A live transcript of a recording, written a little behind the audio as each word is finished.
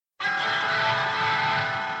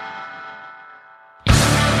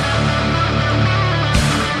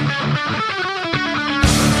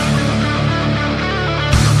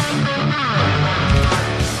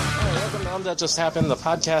that just happened. The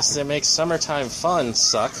podcast that makes summertime fun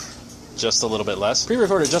suck. Just a little bit less.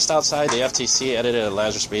 Pre-recorded just outside the FTC, edited at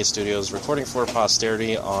Lazarus Bay Studios, recording for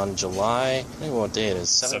posterity on July, I don't know what day it is,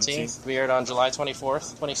 17th. We aired on July 24th,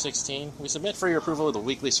 2016. We submit for your approval the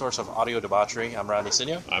weekly source of audio debauchery. I'm Rodney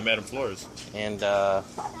Sinio. I'm Adam Flores. And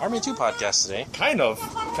Army 2 podcast today. Kind of.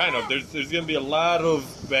 There's going to be a lot of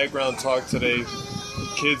background talk today.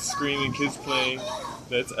 Kids screaming, kids playing.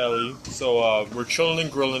 That's Ellie. So we're chilling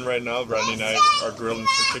and grilling right now. Rodney and I are grilling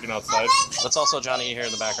some chicken outside. That's also Johnny here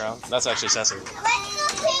in the background. That's actually Cecily.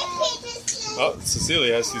 Oh,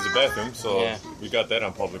 Cecilia has to use the bathroom, so we got that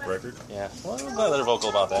on public record. Yeah, well, I'm glad they're vocal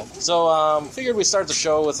about that. So, figured we'd start the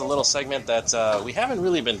show with a little segment that we haven't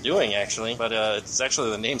really been doing, actually, but it's actually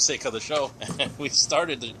the namesake of the show. We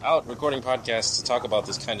started out recording podcasts to talk about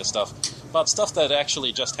this kind of stuff, about stuff that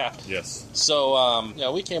actually just happened. Yes.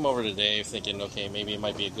 So, we came over today thinking, okay, maybe it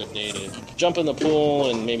might be a good day to jump in the pool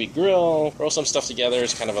and maybe grill, throw some stuff together.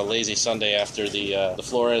 It's kind of a lazy Sunday after the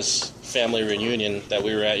Flores family reunion that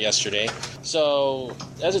we were at yesterday. So,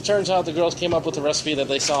 as it turns out, the girls came up with a recipe that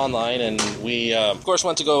they saw online, and we, of course,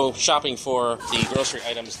 went to go shopping for the grocery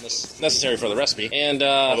items necessary for the recipe. And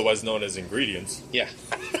otherwise known as ingredients. Yeah.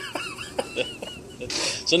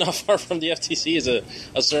 So not far from the FTC is a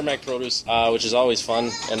Cermak produce, which is always fun.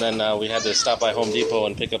 And then we had to stop by Home Depot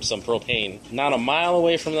and pick up some propane. Not a mile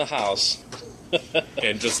away from the house.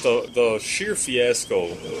 And just the sheer fiasco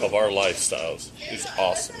of our lifestyles is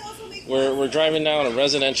awesome. We're driving down a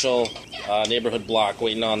residential neighborhood block,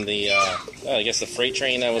 waiting on the the freight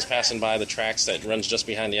train that was passing by the tracks that runs just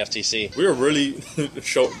behind the FTC. We were really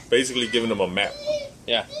basically giving them a map.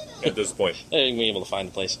 Yeah. At this point. They didn't be able to find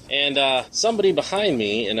the place. And somebody behind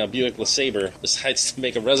me in a Buick LeSabre decides to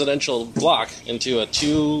make a residential block into a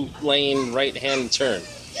 2-lane right-hand turn.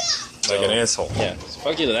 Like an asshole. Yeah. So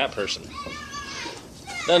fuck you to that person.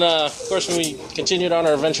 Then, of course, we continued on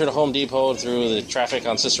our adventure to Home Depot through the traffic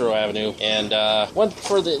on Cicero Avenue, and went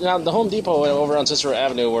for the Home Depot over on Cicero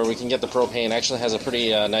Avenue, where we can get the propane, actually has a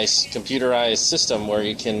pretty nice computerized system where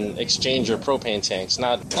you can exchange your propane tanks.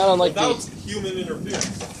 Not unlike without human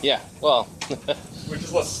interference. Yeah, well... Which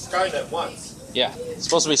is what Skynet wants. Yeah, it's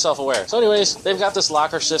supposed to be self-aware. So anyways, they've got this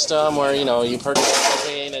locker system where, you purchase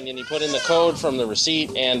propane and then you put in the code from the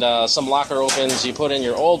receipt and some locker opens. You put in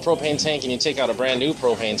your old propane tank and you take out a brand new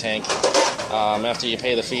propane tank after you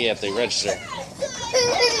pay the fee at the register.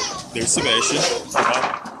 There's Sebastian.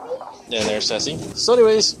 And there's Ceci. So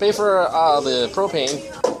anyways, pay for the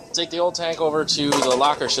propane, take the old tank over to the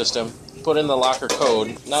locker system, put in the locker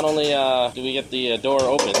code. Not only do we get the door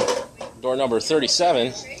open, door number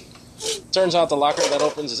 37, turns out the locker that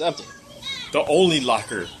opens is empty. The only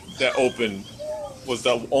locker that opened was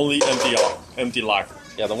the only empty locker.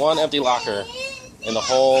 Yeah, the one empty locker in the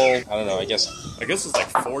whole, I don't know, I guess it's like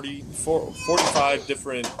 45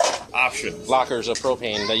 different options. Lockers of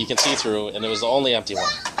propane that you can see through, and it was the only empty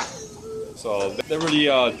one. So that really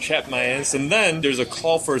chapped my ass. And then there's a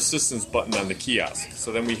call for assistance button on the kiosk.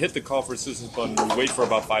 So then we hit the call for assistance button. We wait for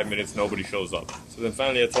about 5 minutes. Nobody shows up. So then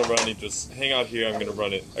finally I told Rodney, just hang out here. I'm going to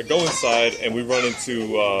run it. I go inside and we run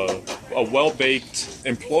into a well-baked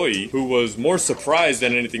employee who was more surprised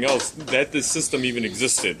than anything else that this system even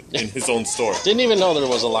existed in his own store. Didn't even know there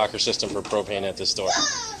was a locker system for propane at this store,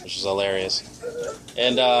 which is hilarious.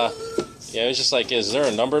 And, yeah, it was just like, is there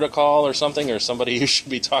a number to call or something, or somebody you should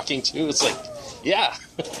be talking to? It's like, yeah.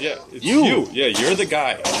 Yeah, it's you. Yeah, you're the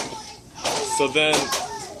guy. So then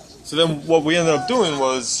what we ended up doing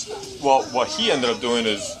was, what he ended up doing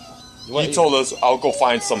is, he told us, I'll go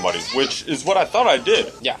find somebody, which is what I thought I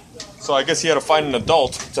did. Yeah. So I guess he had to find an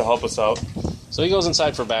adult to help us out. So he goes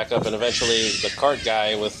inside for backup, and eventually the cart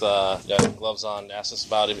guy with gloves on asks us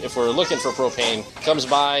about if we're looking for propane, comes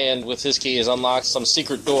by and with his key has unlocked some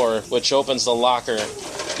secret door, which opens the locker,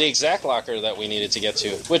 the exact locker that we needed to get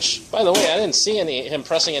to. Which, by the way, I didn't see him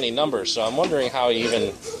pressing any numbers, so I'm wondering how he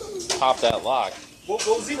even popped that lock. What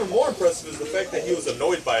was even more impressive is the fact that he was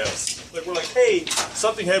annoyed by us. Like, we're like, hey,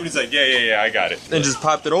 something happened. He's like, yeah, I got it. And just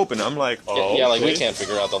popped it open. I'm like, oh, yeah, like we can't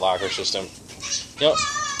figure out the locker system. Yep.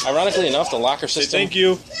 Ironically enough, the locker system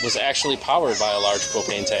was actually powered by a large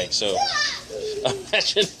propane tank, so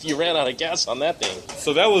imagine if you ran out of gas on that thing.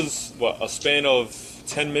 So that was, a span of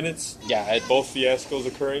 10 minutes? Yeah. Both fiascos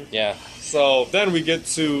occurring? Yeah. So then we get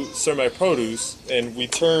to Cermak Produce, and we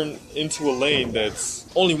turn into a lane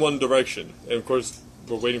that's only one direction. And of course,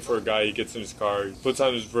 we're waiting for a guy. He gets in his car, he puts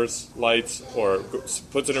on his reverse lights, or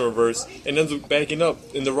puts it in reverse, and ends up backing up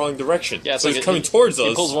in the wrong direction. Yeah, so he's coming towards us.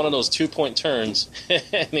 He pulls one of those 2-point turns,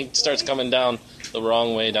 and he starts coming down the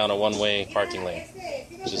wrong way down a one-way parking lane,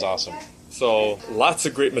 which is awesome. So, lots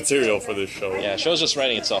of great material for this show. Yeah, show's just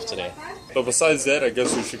writing itself today. But besides that, I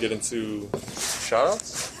guess we should get into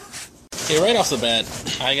shoutouts. Okay, right off the bat,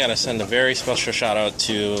 I gotta send a very special shout out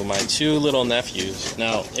to my two little nephews.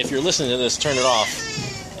 Now, if you're listening to this, turn it off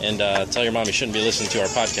and tell your mom you shouldn't be listening to our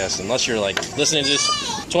podcast unless you're like listening to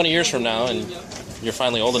this 20 years from now and you're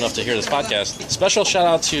finally old enough to hear this podcast. Special shout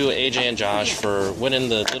out to AJ and Josh for winning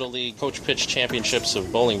the Little League Coach Pitch Championships of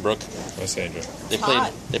Bolingbrook. Nice,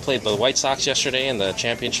 AJ. They played the White Sox yesterday in the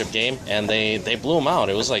championship game, and they blew them out.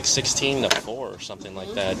 It was like 16-4 or something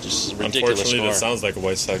like that. Just ridiculous Unfortunately, score. that sounds like a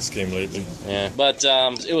White Sox game lately. Yeah, but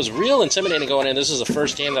it was real intimidating going in. This is the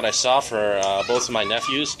first game that I saw for both of my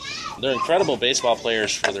nephews. They're incredible baseball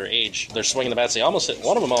players for their age. They're swinging the bats.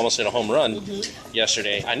 One of them almost hit a home run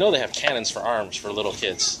yesterday. I know they have cannons for arms for little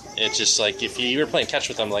kids. It's just like if you were playing catch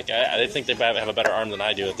with them, like I think they have a better arm than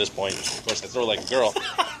I do at this point. Of course, I throw like a girl.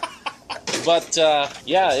 But,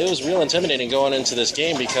 yeah, it was real intimidating going into this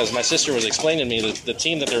game because my sister was explaining to me that the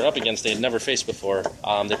team that they're up against they had never faced before.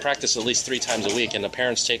 They practice at least 3 times a week, and the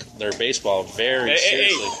parents take their baseball very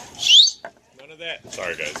seriously. Hey. None of that.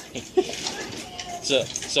 Sorry, guys.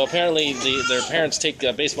 So apparently their parents take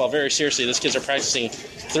baseball very seriously. These kids are practicing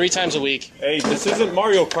 3 times a week. Hey, this isn't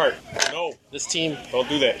Mario Kart. No. This team... Don't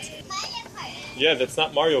do that. Yeah, that's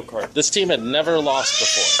not Mario Kart. This team had never lost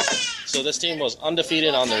before. So this team was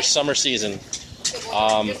undefeated on their summer season.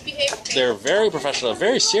 They're very professional,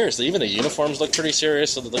 very serious. Even the uniforms look pretty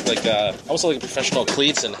serious. So they look like almost like professional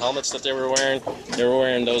cleats and helmets that they were wearing. They were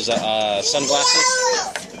wearing those sunglasses.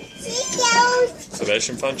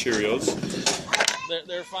 Sebastian Fan Cheerios.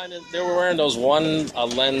 They were wearing those one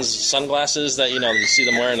lens sunglasses that you see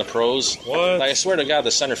them wearing the pros. What? Like, I swear to God,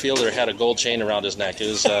 the center fielder had a gold chain around his neck. It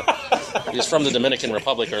was he was from the Dominican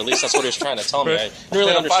Republic, or at least that's what he was trying to tell me. I didn't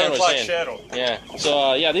really understand what he was saying. Shadow. Yeah.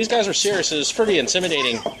 So these guys are serious. It was pretty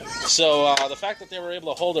intimidating. So the fact that they were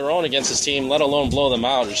able to hold their own against this team, let alone blow them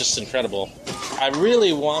out, is just incredible. I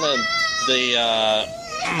really wanted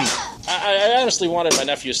I honestly wanted my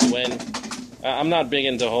nephews to win. I'm not big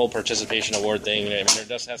into the whole participation award thing. I mean, there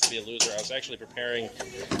does have to be a loser. I was actually preparing,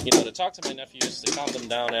 to talk to my nephews to calm them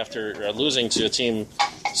down after losing to a team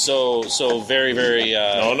so very, very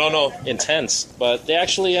intense. But they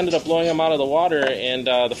actually ended up blowing them out of the water, and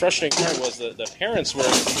the frustrating part was that the parents were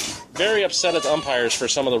very upset at the umpires for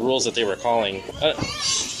some of the rules that they were calling.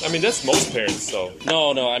 I mean, that's most parents, though.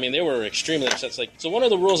 No. I mean, they were extremely upset. So one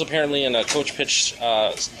of the rules apparently in coach pitch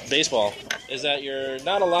baseball is that you're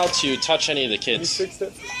not allowed to touch any of the kids. You fixed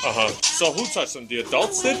it? So who touched them? The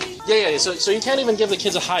adults did? Yeah. So you can't even give the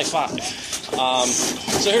kids a high five.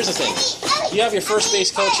 So here's the thing. You have your first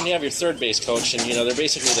base coach and you have your third base coach, and they're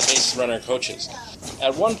basically the base runner coaches.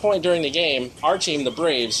 At one point during the game, our team, the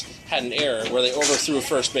Braves, had an error where they overthrew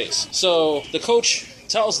first base. So the coach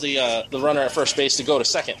tells the runner at first base to go to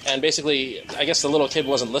second. And basically, I guess the little kid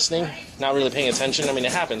wasn't listening, not really paying attention. I mean,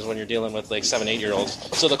 it happens when you're dealing with like 7,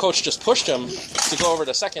 8-year-olds. So the coach just pushed him to go over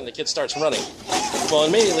to second. The kid starts running. Well,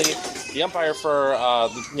 immediately, the umpire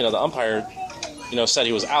said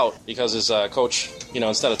he was out because his coach,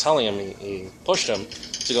 instead of telling him, he pushed him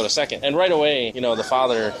to go to second. And right away, the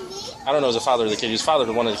father, I don't know if it was the father of the kid, he was father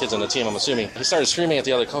to one of the kids on the team, I'm assuming. He started screaming at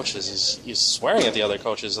the other coaches. He's swearing at the other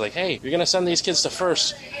coaches, like, hey, you're going to send these kids to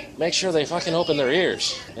first. Make sure they fucking open their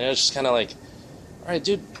ears. And it was just kind of like, all right,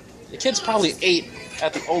 dude, the kid's probably 8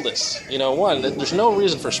 at the oldest. One, there's no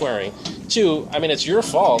reason for swearing. 2, I mean, it's your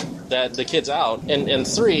fault that the kid's out. And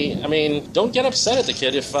 3, I mean, don't get upset at the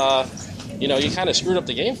kid if, you kind of screwed up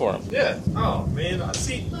the game for him. Yeah. Oh, man.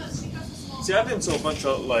 See, I've been to a bunch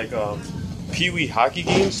of, Pee-wee hockey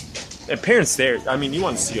games. And parents there, I mean, you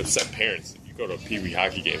want to see upset parents. If you go to a Pee-wee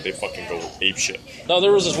hockey game, they fucking go ape shit. No,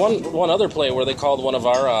 there was this one other play where they called one of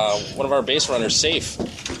our base runners safe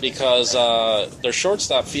because their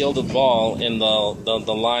shortstop fielded the ball in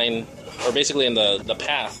the line, or basically in the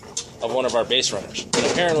path of one of our base runners. And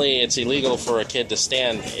apparently it's illegal for a kid to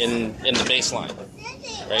stand in the baseline.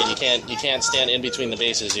 Right? You can't stand in between the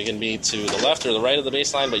bases. You can be to the left or the right of the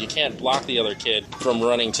baseline, but you can't block the other kid from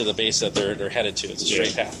running to the base that they're headed to. It's a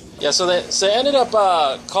straight path. Yeah, so they ended up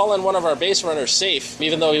calling one of our base runners safe,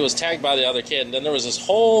 even though he was tagged by the other kid. And then there was this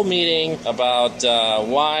whole meeting about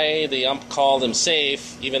why the ump called him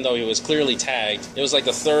safe, even though he was clearly tagged. It was like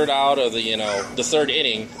the third out of the third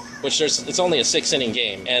inning, which it's only a 6-inning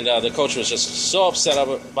game. And the coach was just so upset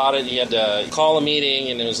about it. He had to call a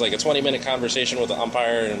meeting, and it was like a 20-minute conversation with the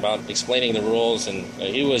umpire and about explaining the rules, and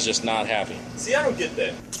he was just not happy. See, I don't get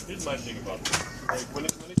that. Here's my thing about it. Like, when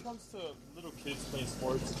it comes to little kids playing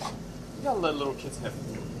sports, you gotta let little kids have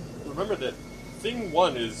fun. Remember that thing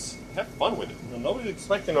one is have fun with it. Nobody's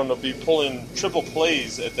expecting them to be pulling triple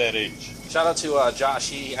plays at that age. Shout out to Josh.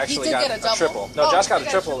 He actually did got get a double. triple. No, Josh got a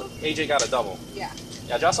triple. triple? AJ got a double. Yeah.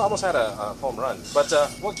 Yeah, Josh almost had a home run. But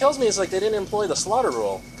what kills me is like they didn't employ the slaughter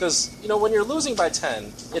rule. Because, when you're losing by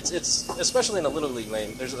 10, it's especially in a Little League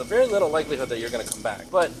lane, there's a very little likelihood that you're going to come back.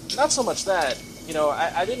 But not so much that.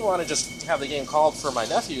 I didn't want to just have the game called for my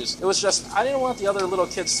nephews. It was just, I didn't want the other little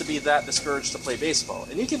kids to be that discouraged to play baseball.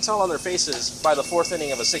 And you can tell on their faces by the 4th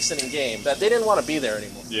inning of a 6th inning game that they didn't want to be there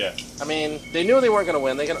anymore. Yeah. I mean, they knew they weren't going to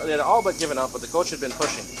win. They had all but given up, but the coach had been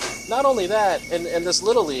pushing. Not only that, in this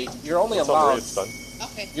Little League, you're only allowed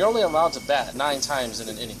to bat 9 times in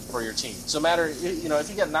an inning for your team. So matter, if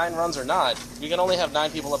you get 9 runs or not, you can only have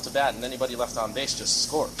 9 people up to bat, and anybody left on base just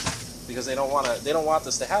scores. Because they don't want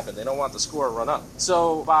this to happen. They don't want the score run up.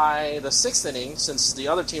 So by the 6th inning, since the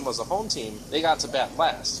other team was a home team, they got to bat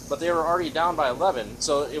last. But they were already down by 11,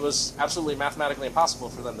 so it was absolutely mathematically impossible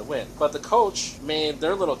for them to win. But the coach made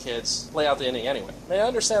their little kids play out the inning anyway. I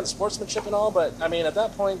understand sportsmanship and all, but at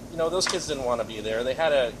that point, those kids didn't want to be there. They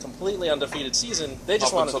had a completely undefeated season. They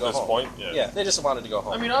just wanted to go home. Point, yeah, they just wanted to go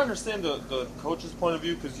home. I understand the coach's point of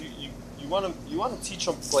view because you want to teach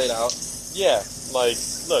them play it out. Yeah, like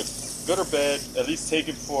look. Good or bad, at least take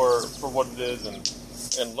it for what it is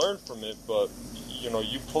and learn from it. But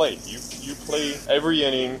you play. You play every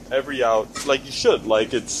inning, every out, like you should.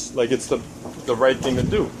 Like it's the right thing to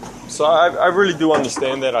do. So I really do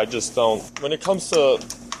understand that. I just don't. When it comes to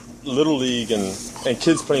Little League and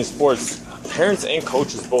kids playing sports, parents and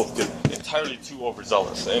coaches both get entirely too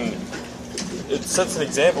overzealous, and it sets an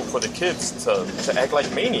example for the kids to act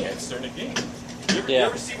like maniacs during the game. You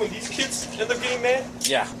ever see when these kids end up getting mad?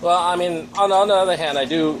 Yeah. Well, on the other hand, I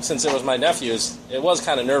do, since it was my nephews, it was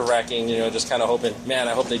kind of nerve-wracking, just kind of hoping, man,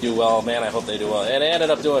 I hope they do well, man, I hope they do well. And they ended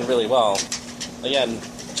up doing really well. Again,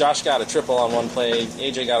 Josh got a triple on one play,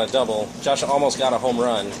 AJ got a double, Josh almost got a home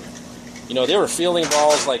run. They were fielding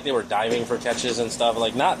balls like they were diving for catches and stuff,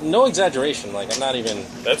 like no exaggeration, like I'm not even...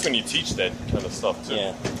 That's when you teach that kind of stuff, too.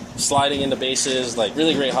 Yeah. Sliding into bases, like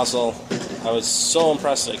really great hustle. I was so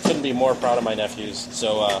impressed. I couldn't be more proud of my nephews.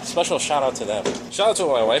 So special shout out to them. Shout out to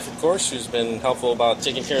my wife, of course, who's been helpful about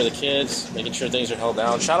taking care of the kids, making sure things are held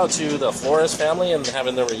down. Shout out to the Flores family and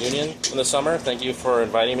having their reunion in the summer. Thank you for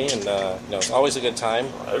inviting me, and it's always a good time.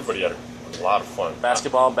 Everybody had a lot of fun.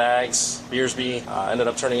 Basketball bags, Beersby ended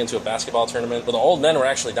up turning into a basketball tournament. But the old men were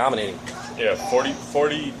actually dominating. Yeah,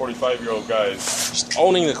 45-year-old guys. Just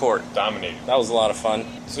owning the court. Dominating. That was a lot of fun.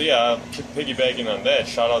 So yeah, piggybacking on that,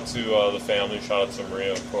 shout out to the family, shout out to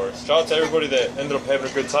Maria, of course. Shout out to everybody that ended up having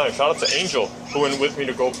a good time. Shout out to Angel, who went with me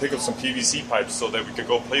to go pick up some PVC pipes so that we could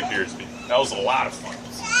go play Beersby. That was a lot of fun.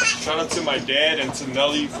 Shout out to my dad and to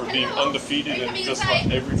Nelly for being undefeated in just about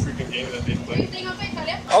every freaking game that they played.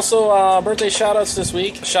 Also, birthday shout-outs this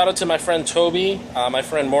week. Shout out to my friend Toby, my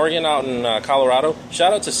friend Morgan out in Colorado.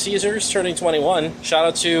 Shout out to Caesars turning 21. Shout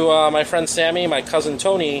out to my friend Sammy, my cousin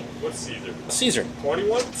Tony. What's Caesar? Caesar.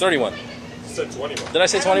 21? 31. You said 21. Did I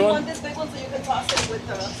say 21? You want this big one so you can toss it with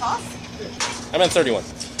the sauce? I meant 31.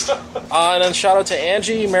 And then shout out to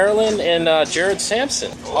Angie, Marilyn, and Jared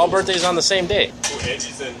Sampson. All birthdays on the same day. Oh,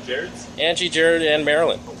 Angie's and Jared's? Angie, Jared, and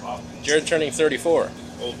Marilyn. Oh, wow. Jared turning 34.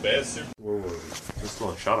 Old bastard. Whoa. Just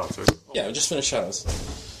going shout-outs, sir. Yeah, we just finished shout-outs.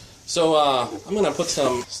 So, I'm going to put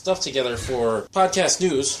some stuff together for podcast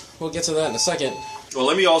news. We'll get to that in a second. Well,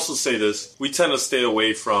 let me also say this. We tend to stay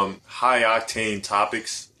away from high-octane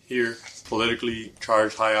topics here. Politically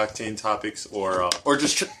charged high-octane topics or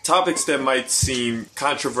just topics that might seem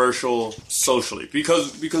controversial socially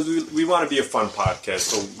because we want to be a fun podcast,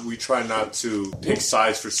 so we try not to pick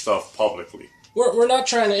sides for stuff publicly. We're not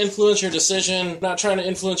trying to influence your decision, not trying to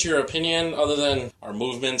influence your opinion other than our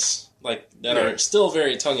movements that are still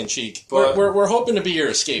very tongue-in-cheek. But we're hoping to be your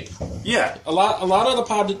escape. Yeah. A lot of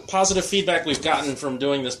the positive feedback we've gotten from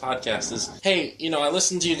doing this podcast is, hey, I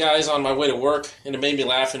listened to you guys on my way to work, and it made me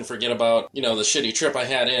laugh and forget about, the shitty trip I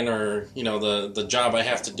had in or, the job I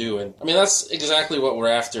have to do. And that's exactly what we're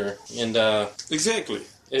after. And exactly.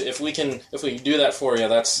 If we do that for you,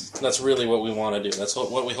 that's really what we want to do. That's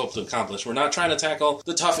what we hope to accomplish. We're not trying to tackle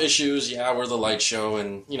the tough issues. Yeah, we're the light show,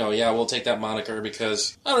 and we'll take that moniker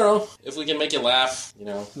because I don't know if we can make you laugh.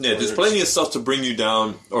 Yeah, there's plenty of stuff to bring you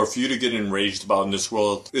down or for you to get enraged about in this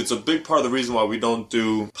world. It's a big part of the reason why we don't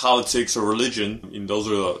do politics or religion. And those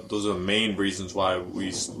are the main reasons why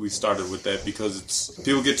we started with that because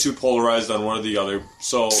people get too polarized on one or the other.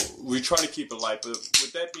 So we try to keep it light. But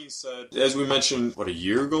with that being said, as we mentioned, a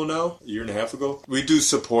year year ago now, a year and a half ago. We do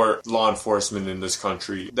support law enforcement in this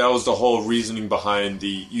country. That was the whole reasoning behind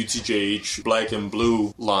the UTJH black and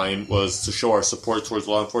blue line, was to show our support towards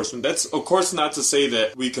law enforcement. That's, of course, not to say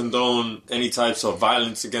that we condone any types of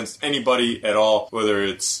violence against anybody at all, whether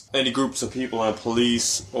it's any groups of people on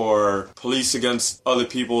police or police against other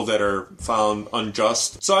people that are found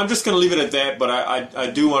unjust. So I'm just going to leave it at that, but I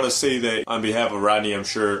do want to say that on behalf of Rodney, I'm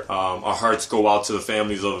sure our hearts go out to the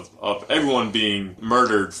families of everyone being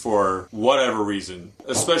murdered for whatever reason,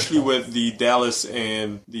 especially with the Dallas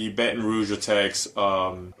and the Baton Rouge attacks.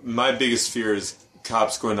 My biggest fear is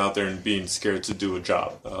cops going out there and being scared to do a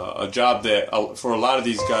job that for a lot of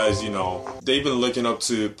these guys, you know, they've been looking up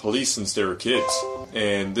to police since they were kids,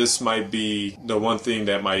 and this might be the one thing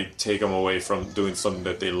that might take them away from doing something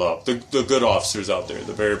that they love. The good officers out there,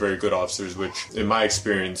 the very, very good officers, which in my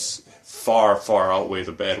experience far, far outweigh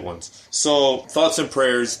the bad ones. So thoughts and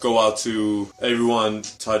prayers go out to everyone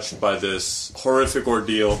touched by this horrific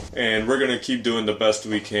ordeal, and we're going to keep doing the best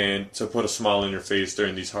we can to put a smile on your face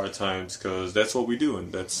during these hard times, because that's what we do,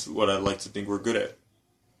 and that's what I'd like to think we're good at.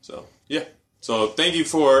 So, yeah. So thank you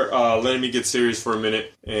for letting me get serious for a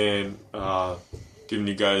minute and giving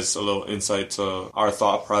you guys a little insight to our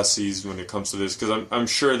thought processes when it comes to this, because I'm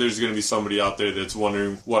sure there's going to be somebody out there that's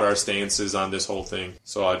wondering what our stance is on this whole thing.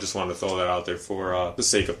 So I just want to throw that out there for the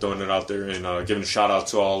sake of throwing it out there and giving a shout out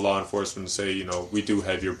to all law enforcement and say, you know, we do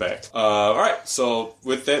have your back. All right, so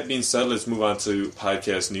with that being said, let's move on to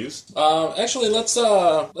podcast news. Actually, let's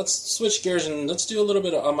switch gears and let's do a little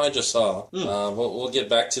bit of I Just Saw. We'll get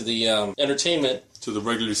back to the entertainment. To the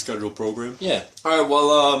regularly scheduled program? Yeah. All right,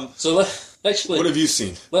 well, actually, what have you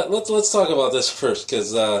seen? Let's talk about this first,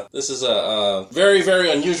 because this is a very,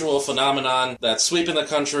 very unusual phenomenon that's sweeping the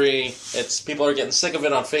country. People are getting sick of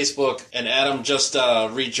it on Facebook, and Adam just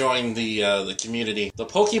rejoined the community. The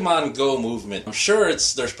Pokemon Go movement. I'm sure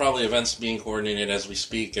there's probably events being coordinated as we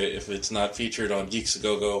speak, if it's not featured on Geeks A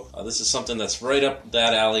Go Go. This is something that's right up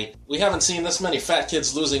that alley. We haven't seen this many fat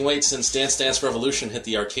kids losing weight since Dance Dance Revolution hit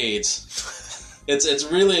the arcades. It's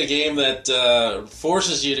really a game that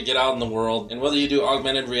forces you to get out in the world, and whether you do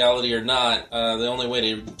augmented reality or not, the only way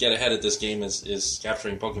to get ahead at this game is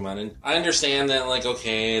capturing Pokemon. And I understand that, like,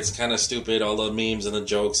 okay, it's kind of stupid, all the memes and the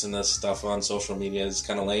jokes and the stuff on social media is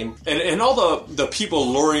kind of lame. And all the people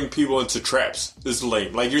luring people into traps is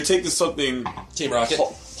lame. Like, you're taking something Team Rocket.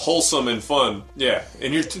 Wholesome and fun, yeah,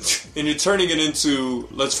 and you're turning it into,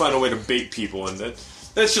 let's find a way to bait people, and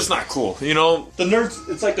that's just not cool, you know? The nerds,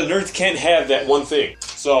 it's like the nerds can't have that one thing.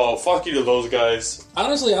 So, fuck you to those guys.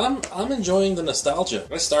 Honestly, I'm enjoying the nostalgia.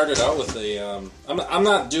 I started out with I'm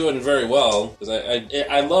not doing very well, because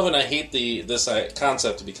I love and I hate this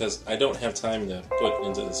concept, because I don't have time to put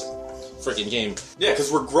into this freaking game. Yeah,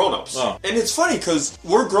 because we're grown-ups. Oh. And it's funny, because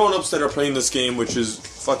we're grown-ups that are playing this game, which is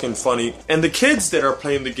fucking funny. And the kids that are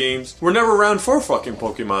playing the games were never around for fucking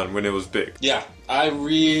Pokemon when it was big. Yeah, I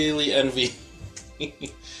really envy...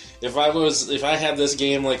 If I had this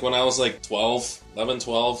game like when I was like 11,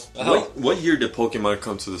 12. What year did Pokemon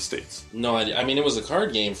come to the States? No idea. I mean, it was a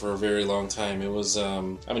card game for a very long time. It was,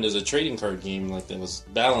 it was a trading card game, like, that was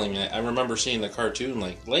battling. I remember seeing the cartoon,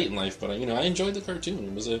 like, late in life, but, I enjoyed the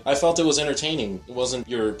cartoon. I felt it was entertaining. It wasn't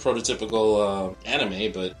your prototypical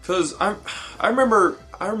anime, but... Because I remember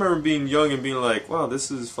being young and being like, wow,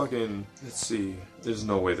 this is fucking... Let's see... There's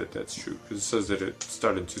no way that that's true, because it says that it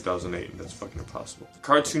started in 2008, and that's fucking impossible.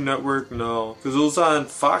 Cartoon Network, no. Because it was on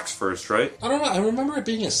Fox first, right? I don't know. I remember it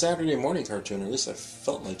being a Saturday morning cartoon, or at least I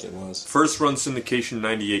felt like it was. First run syndication,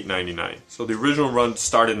 98-99. So the original run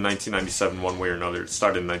started in 1997, one way or another. It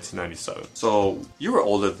started in 1997. So you were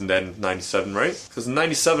older than that in 97, right? Because in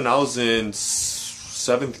 97, I was in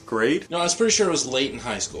 7th grade. No, I was pretty sure it was late in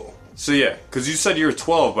high school. So yeah, because you said you were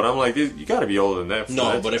 12, but I'm like, you got to be older than that.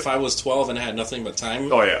 No, but if I was 12 and had nothing but time in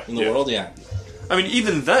the world, yeah. I mean,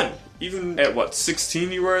 even then, even at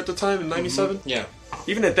 16 you were at the time in 97? Mm-hmm. Yeah.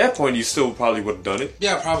 Even at that point, you still probably would have done it.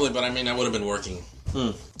 Yeah, probably, but I would have been working.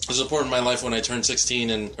 It was a point in my life when I turned 16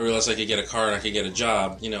 and I realized I could get a car and I could get a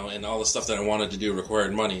job, and all the stuff that I wanted to do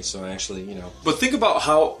required money, so I actually, But think about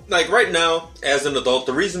how, like, right now, as an adult,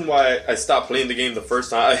 the reason why I stopped playing the game the first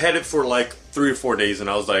time, I had it for, 3 or 4 days, and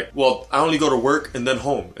I was like, well, I only go to work, and then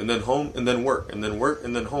home, and then home, and then work, and then work,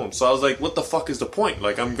 and then home. So I was like, what the fuck is the point?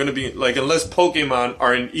 Like, I'm gonna be, unless Pokemon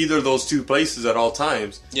are in either of those two places at all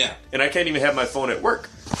times. Yeah. And I can't even have my phone at work.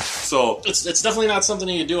 So it's definitely not something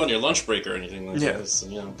you do on your lunch break or anything like this.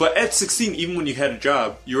 You know. But at 16, even when you had a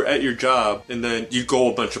job, you were at your job, and then you go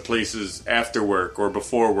a bunch of places after work or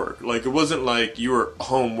before work. Like, it wasn't like you were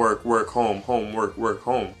home, work, home, work,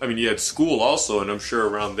 home. I mean, you had school also, and I'm sure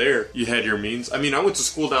around there you had your means. I mean, I went to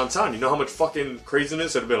school downtown. You know how much fucking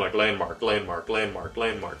craziness? It'd have been like landmark.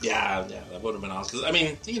 Yeah, that would have been awesome. Because, I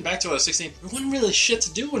mean, thinking back to when I was 16, there wasn't really shit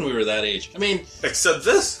to do when we were that age. I mean... Except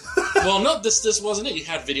this. Well, no, this wasn't it. You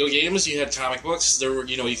had video games, you had comic books. There were,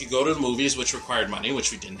 you could go to the movies, which required money,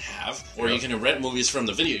 which we didn't have. Or you can rent movies from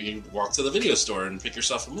the video. You walk to the video store and pick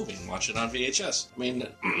yourself a movie and watch it on VHS. I mean,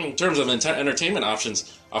 in terms of entertainment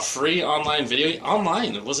options, a free online video...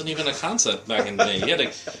 Online, it wasn't even a concept back in the day. You had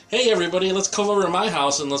to, hey, everybody, let's come over to my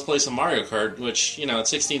house and let's play some Mario Kart, which, at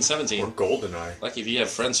 16, 17... Or GoldenEye. Like if you have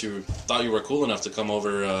friends who thought you were cool enough to come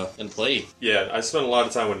over and play. Yeah, I spent a lot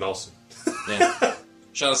of time with Nelson. Yeah.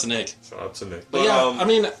 Shout out to Nick. But yeah, I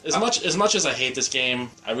mean, as much as I hate this game,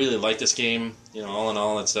 I really like this game. All in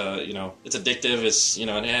all, it's it's addictive. It's it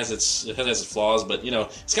has its flaws, but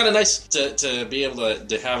it's kind of nice to be able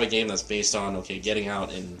to have a game that's based on getting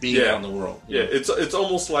out and being out in the world. Yeah, it's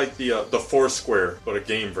almost like the Foursquare, but a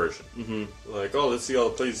game version. Mm-hmm. Like, let's see all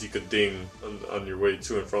the places you could ding on your way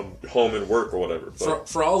to and from home and work or whatever. But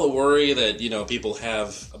for all the worry that people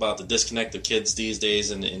have about the disconnect of kids these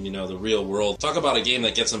days and the real world, talk about a game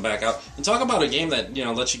that gets them back out, and talk about a game that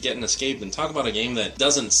lets you get an escape, and talk about a game that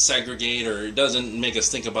doesn't segregate or doesn't make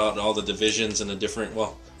us think about all the divisions and the different,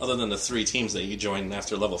 other than the 3 teams that you join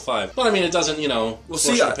after level 5. But I mean, it doesn't, force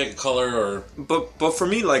you to pick a color or... But for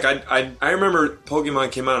me, like, I remember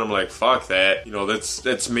Pokemon came out and I'm like, fuck that.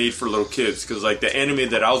 That's made for little kids. Because, like, the anime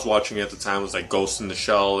that I was watching at the time was, like, Ghost in the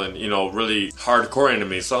Shell and, really hardcore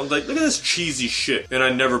anime. So I was like, look at this cheesy shit. And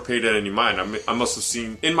I never paid it any mind. I must have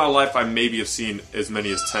seen... In my life, I maybe have seen as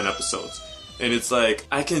many as 10 episodes. And it's like,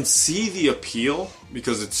 I can see the appeal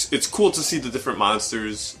because it's cool to see the different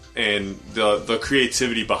monsters and the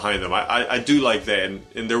creativity behind them. I do like that.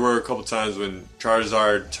 And there were a couple times when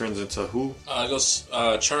Charizard turns into who? It goes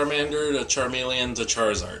Charmander to Charmeleon to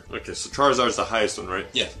Charizard. Okay, so Charizard's the highest one, right?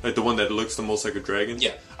 Yeah. Like the one that looks the most like a dragon?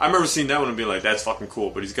 Yeah. I remember seeing that one and being like, that's fucking cool,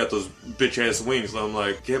 but he's got those bitch-ass wings. And I'm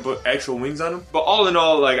like, can't put actual wings on him? But all in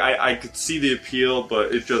all, like, I could see the appeal,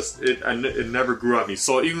 but it never grew on me.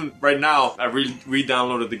 So even right now, I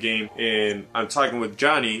re-downloaded the game, and I'm talking with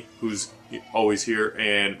Johnny, who's always here,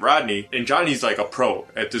 and Rodney, and Johnny's like a pro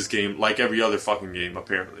at this game, like every other fucking game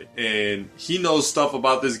apparently, and he knows stuff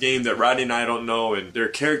about this game that Rodney and I don't know, and their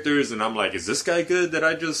characters, and I'm like, is this guy good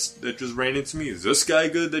that just ran into me? Is this guy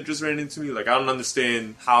good that just ran into me? Like, I don't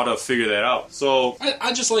understand how to figure that out. So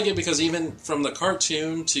I just like it because even from the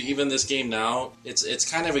cartoon to even this game now, it's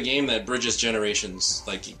kind of a game that bridges generations.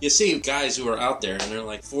 Like, you see guys who are out there and they're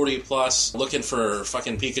like 40 plus looking for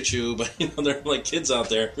fucking Pikachu, but they're like kids out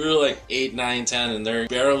there who are like 8, 9, 10, and they're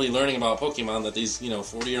barely learning about Pokemon that these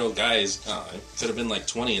 40-year-old guys could have been like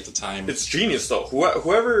 20 at the time. It's genius though.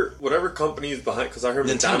 Whatever company is behind, because I heard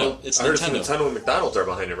Nintendo. Nintendo and McDonald's are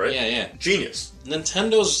behind it, right? Yeah. Genius.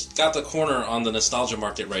 Nintendo's got the corner on the nostalgia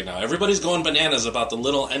market right now. Everybody's going bananas about the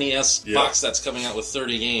little NES box that's coming out with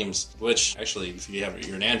 30 games, which actually, if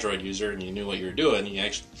you're an Android user and you knew what you were doing,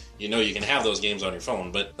 you can have those games on your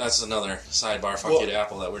phone, but that's another sidebar. Fuck you to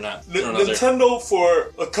Apple that we're not throwing out there. Nintendo,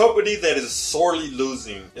 for a company that is sorely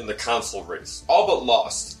losing in the console race, all but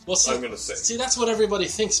lost. Well, see, I'm gonna say. See, that's what everybody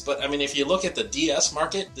thinks, but I mean, if you look at the DS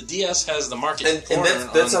market, the DS has the market corner. And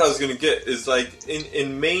that's what I was gonna get. Is like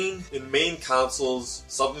in main consoles,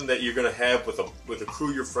 something that you're gonna have with a crew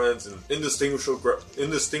of your friends and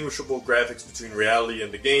indistinguishable graphics between reality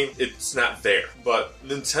and the game. It's not there. But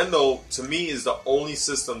Nintendo, to me, is the only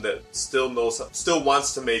system that still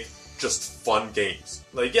wants to make just fun games.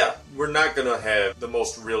 Like, yeah, we're not gonna have the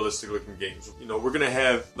most realistic looking games. We're gonna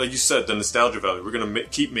have, like you said, the nostalgia value. We're gonna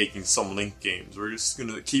keep making some Link games. We're just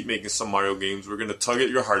gonna keep making some Mario games. We're gonna tug at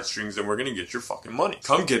your heartstrings, and we're gonna get your fucking money.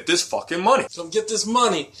 Come get this fucking money. Come get this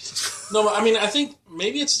money. No, I mean, I think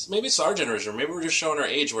maybe it's our generation. Maybe we're just showing our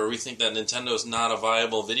age where we think that Nintendo's not a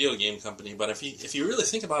viable video game company. But if you really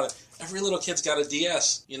think about it, every little kid's got a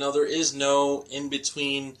DS. There is no in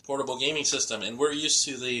between portable gaming system, and we're used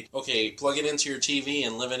to plug it into your TV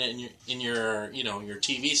and live in it in your your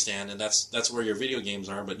TV stand, and that's where your video games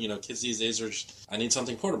are. But kids these days are just, I need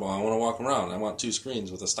something portable. I want to walk around. I want 2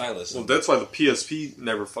 screens with a stylus. Well, that's why the PSP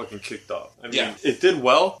never fucking kicked off. I mean, It did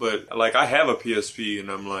well, but like I have a PSP, and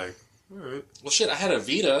I'm like, all right. Well, shit, I had a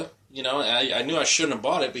Vita. You know, I knew I shouldn't have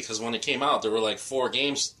bought it because when it came out, there were like 4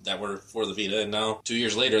 games that were for the Vita, and now 2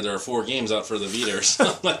 years later, there are 4 games out for the Vita.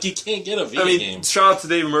 So, like, you can't get a Vita game. Shout out to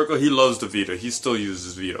David Merkel. He loves the Vita. He still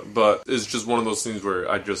uses Vita, but it's just one of those things where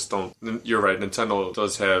I just don't. You're right. Nintendo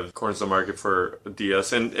does have corners of the market for a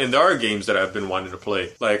DS, and there are games that I've been wanting to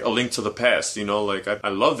play, like A Link to the Past. You know, like I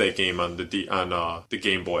love that game on the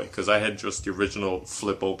Game Boy because I had just the original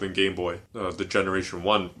flip open Game Boy, the Generation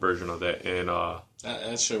 1 version of that, and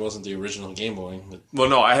That sure wasn't the original Game Boy. But... Well,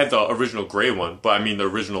 no, I had the original gray one, but I mean the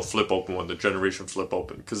original flip open one, the Generation flip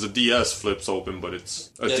open. Because the DS flips open, but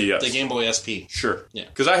it's a DS. The Game Boy SP. Sure. Yeah.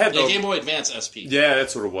 Because I had the Game Boy Advance SP. Yeah,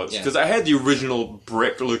 that's what it was. Because I had the original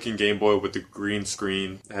brick-looking Game Boy with the green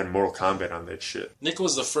screen. It had Mortal Kombat on that shit. Nick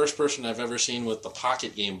was the first person I've ever seen with the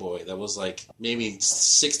Pocket Game Boy that was like maybe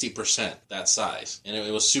 60% that size. And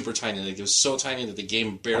it was super tiny. Like, it was so tiny that the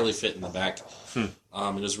game barely fit in the back.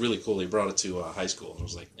 It was really cool. He brought it to high school. And I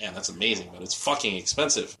was like, man, that's amazing, but it's fucking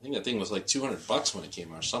expensive. I think that thing was like $200 when it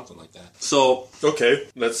came out or something like that. So, okay,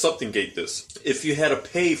 let's something gate this. If you had to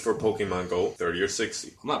pay for Pokemon Go, 30 or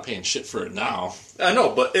 60. I'm not paying shit for it now. I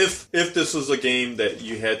know, but if this was a game that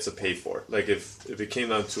you had to pay for, like if it came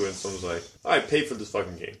down to it and someone was like, I paid for this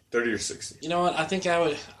fucking game, 30 or 60. You know what? I think I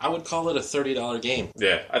would call it a $30 game.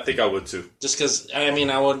 Yeah, I think I would too. Just because,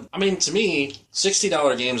 to me,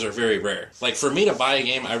 $60 games are very rare. Like, for me to buy a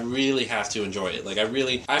game, I really have to enjoy it. Like, I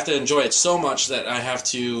have to enjoy it so much that I have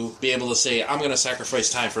to be able to say, I'm going to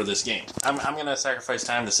sacrifice time for this game. I'm going to sacrifice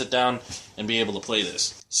time to sit down and be able to play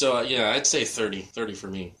this. So, I'd say 30. 30 for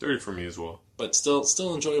me. 30 for me as well. But still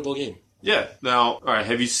enjoyable game. Yeah. Now, alright,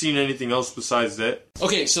 have you seen anything else besides that?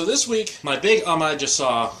 Okay, so this week, my big I just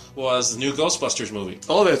saw was the new Ghostbusters movie.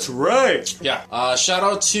 Oh, that's right! Yeah. Shout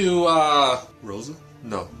out to, Rosa?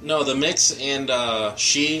 No. No, the Mix and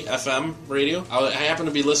She FM radio. I happened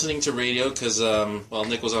to be listening to radio because,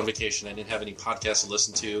 Nick was on vacation. I didn't have any podcasts to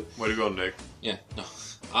listen to. Way to go, Nick. Yeah, no.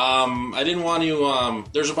 I didn't want to,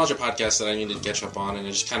 there's a bunch of podcasts that I needed to catch up on, and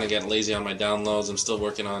I just kind of got lazy on my downloads. I'm still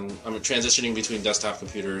working on, I'm transitioning between desktop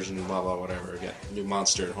computers and blah, blah, whatever. I got a new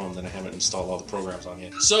monster at home that I haven't installed all the programs on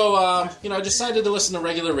yet. So, I decided to listen to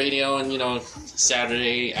regular radio, and,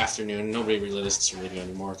 Saturday afternoon, nobody really listens to radio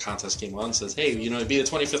anymore. A contest came on, says, hey, be the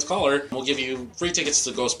 25th caller, we'll give you free tickets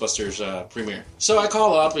to Ghostbusters premiere. So I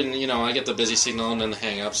call up, and, I get the busy signal and then the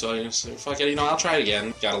hang up, so I say, fuck it, I'll try it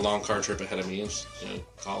again. Got a long car trip ahead of me,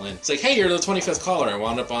 call in. It's like, hey, you're the 25th caller. I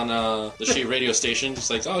wound up on the She radio station.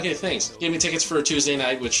 It's like, oh, okay, thanks. Gave me tickets for a Tuesday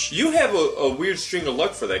night, which... You have a weird string of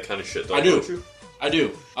luck for that kind of shit, though, don't you? I do.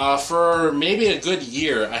 For maybe a good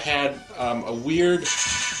year, I had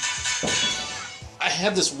I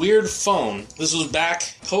had this weird phone. This was back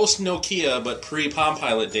post Nokia, but pre Palm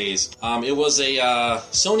Pilot days. It was a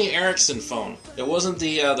Sony Ericsson phone. It wasn't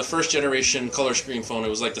the first generation color screen phone. It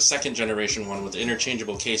was like the second generation one with the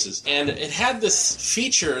interchangeable cases. And it had this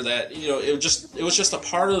feature that it was just a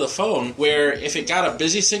part of the phone where if it got a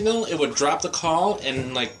busy signal, it would drop the call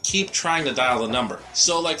and like keep trying to dial the number.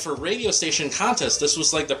 So like for radio station contests, this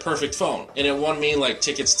was like the perfect phone. And it won me like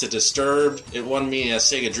tickets to Disturbed. It won me a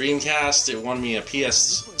Sega Dreamcast. It won me a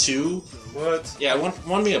PS2. What? Yeah, it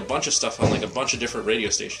won me a bunch of stuff on like a bunch of different radio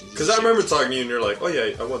stations. Because I remember talking to you and you're like, oh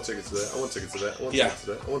yeah, I want tickets to that, I want tickets to that, I want tickets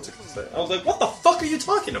to that, I want tickets to that. I was like, what the fuck are you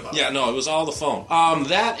talking about? Yeah, no, it was all the phone.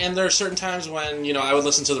 That, and there are certain times when, I would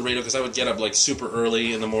listen to the radio because I would get up like super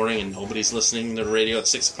early in the morning and nobody's listening to the radio at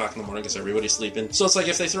 6 o'clock in the morning because everybody's sleeping. So it's like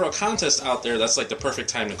if they throw a contest out there, that's like the perfect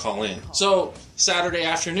time to call in. So Saturday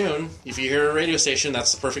afternoon, if you hear a radio station,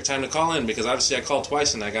 that's the perfect time to call in because obviously I called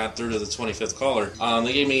twice and I got through to the 25th caller.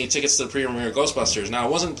 They gave me tickets to the premiere of Ghostbusters. Now, I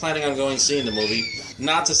wasn't planning on going seeing the movie.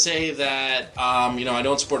 Not to say that, I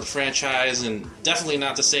don't support the franchise, and definitely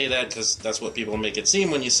not to say that, because that's what people make it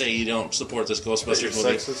seem when you say you don't support this Ghostbusters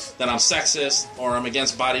movie. Sexist? That I'm sexist, or I'm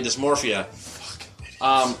against body dysmorphia.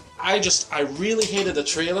 I really hated the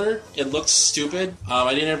trailer. It looked stupid.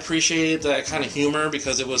 I didn't appreciate that kind of humor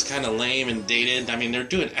because it was kind of lame and dated. I mean, they're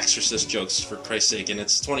doing Exorcist jokes, for Christ's sake, and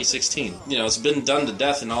it's 2016. It's been done to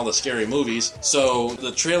death in all the scary movies. So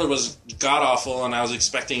the trailer was god-awful, and I was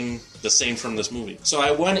expecting the same from this movie. So I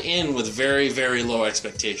went in with very, very low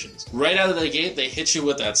expectations. Right out of the gate, they hit you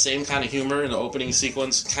with that same kind of humor in the opening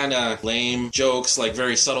sequence. Kind of lame jokes, like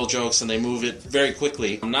very subtle jokes, and they move it very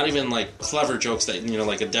quickly. Not even like clever jokes that,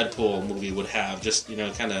 like a Deadpool movie would have. Just,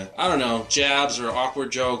 kind of, I don't know, jabs or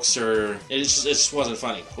awkward jokes, or it just wasn't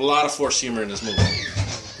funny. A lot of forced humor in this movie.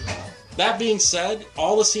 That being said,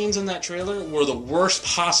 all the scenes in that trailer were the worst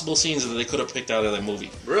possible scenes that they could have picked out of that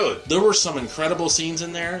movie. Really? There were some incredible scenes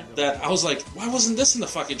in there that I was like, why wasn't this in the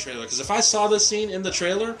fucking trailer? Because if I saw this scene in the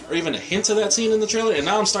trailer, or even a hint of that scene in the trailer, and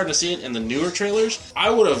now I'm starting to see it in the newer trailers,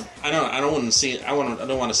 I would have, I don't want to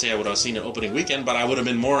say I would have seen it opening weekend, but I would have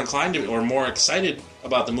been more inclined to, or more excited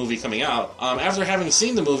about the movie coming out. After having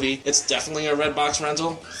seen the movie, it's definitely a Redbox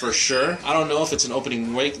rental, for sure. I don't know if it's an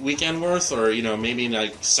opening weekend worth, or, maybe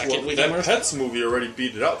like second weekend worth. That Pets movie already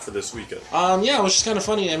beat it out for this weekend. Yeah, which is kind of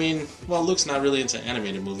funny. I mean, well, Luke's not really into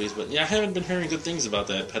animated movies, but yeah, I haven't been hearing good things about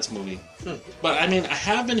that Pets movie. But I mean, I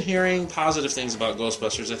have been hearing positive things about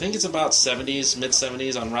Ghostbusters. I think it's about 70s,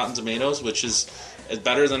 mid-70s on Rotten Tomatoes, which is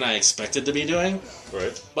better than I expected to be doing.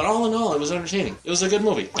 Right. But all in all, it was entertaining. It was a good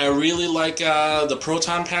movie. I really like the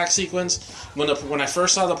proton pack sequence. When I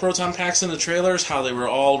first saw the proton packs in the trailers, how they were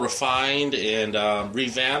all refined and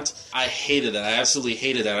revamped, I hated it. I absolutely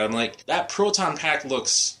hated that. I'm like, that proton pack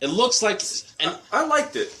looks like... I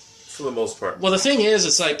liked it. For the most part. Well, the thing is,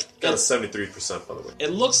 it's like... Got a 73%, by the way.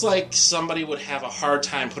 It looks like somebody would have a hard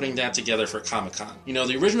time putting that together for Comic-Con.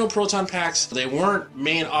 The original proton packs, they weren't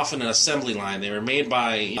made off an assembly line. They were made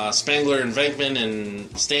by Spangler and Venkman and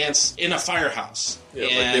Stantz in a firehouse. Yeah,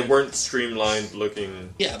 like they weren't streamlined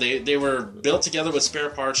looking. Yeah, they were built together with spare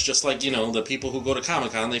parts, just like, the people who go to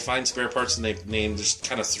Comic-Con, they find spare parts and they just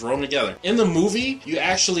kind of throw them together. In the movie, you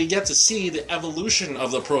actually get to see the evolution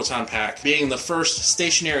of the proton pack, being the first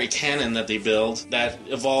stationary cannon that they build that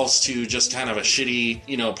evolves to just kind of a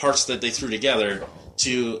shitty, parts that they threw together,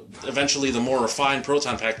 to eventually the more refined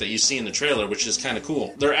proton pack that you see in the trailer, which is kind of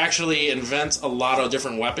cool. They actually invent a lot of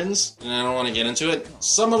different weapons, and I don't want to get into it.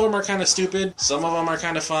 Some of them are kind of stupid, some of them are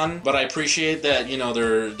kind of fun, but I appreciate that,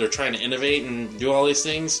 they're trying to innovate and do all these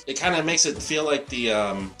things. It kind of makes it feel like the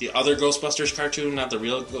other Ghostbusters cartoon, not the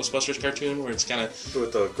real Ghostbusters cartoon, where it's kind of...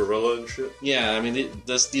 With the gorilla and shit? Yeah, I mean,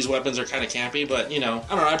 these weapons are kind of campy, but, I don't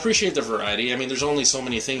know, I appreciate the variety. I mean, there's only so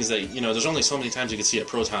many things that, there's only so many times you can see a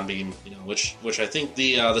proton beam, which I think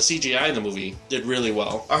the CGI in the movie did really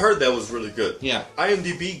well. I heard that was really good. Yeah.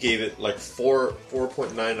 IMDb gave it like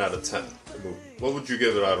 4.9 out of 10. The movie. What would you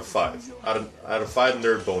give it out of 5? Out of 5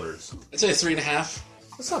 nerd boners? I'd say 3.5.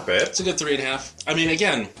 That's not bad. It's a good 3.5. I mean,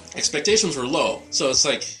 again, expectations were low, so it's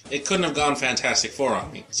like, it couldn't have gone Fantastic Four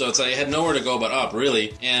on me. So it's like, it had nowhere to go but up,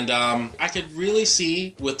 really. And I could really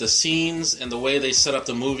see, with the scenes and the way they set up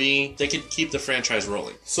the movie, they could keep the franchise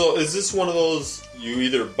rolling. So is this one of those, you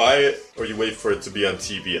either buy it or you wait for it to be on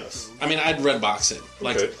TBS? I mean, I'd Redbox it.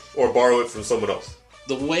 Okay. Or borrow it from someone else.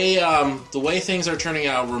 The way things are turning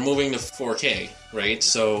out, we're moving to 4K, right?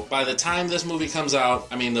 So by the time this movie comes out,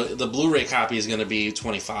 I mean, the Blu-ray copy is going to be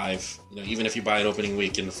 $25. Even if you buy it opening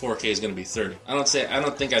week, and the 4K is going to be $30. I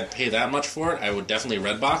don't think I'd pay that much for it. I would definitely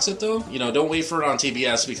Redbox it though. Don't wait for it on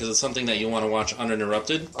TBS because it's something that you want to watch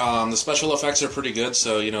uninterrupted. The special effects are pretty good,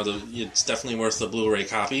 so it's definitely worth the Blu-ray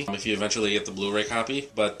copy if you eventually get the Blu-ray copy.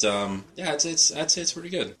 But yeah, I'd say it's pretty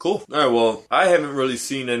good. Cool. All right. Well, I haven't really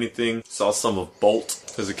seen anything. Saw some of Bolt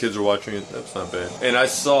because the kids were watching it. That's not bad. And I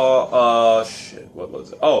saw what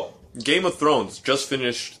was it? Oh, Game of Thrones just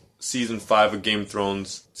finished season 5 of Game of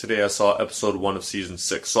Thrones. Today I saw episode 1 of season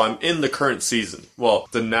 6. So I'm in the current season. Well,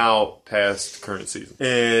 the now past current season.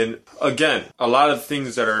 And again, a lot of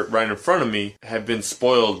things that are right in front of me have been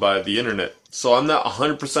spoiled by the internet. So I'm not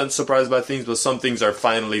 100% surprised by things, but some things are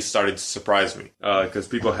finally starting to surprise me. Because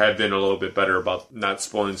people have been a little bit better about not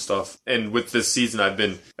spoiling stuff. And with this season,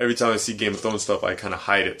 every time I see Game of Thrones stuff, I kind of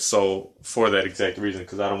hide it. So for that exact reason,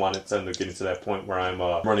 because I don't want it to end up getting to that point where I'm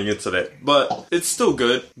running into that. But it's still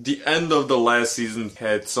good. The end of the last season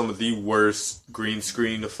had some of the worst green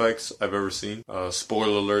screen effects I've ever seen.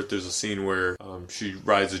 Spoiler alert, there's a scene where she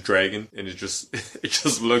rides a dragon and it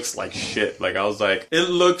just looks like shit. Like I was like, it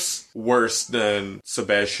looks worse than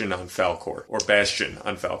Sebastian on Falcor or Bastion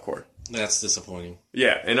on Falcor. That's disappointing.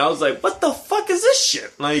 Yeah, and I was like, what the fuck is this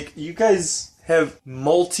shit? Like, you guys have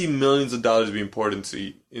multi-millions of dollars being poured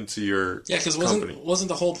into your because company. wasn't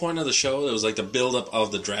the whole point of the show? It was like the build-up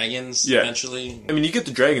of the dragons eventually? I mean, you get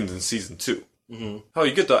the dragons in season 2. Mm-hmm. Oh,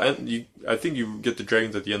 you get the end. I think you get the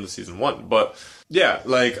dragons at the end of season 1. But yeah,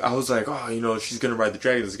 like I was like, oh, she's gonna ride the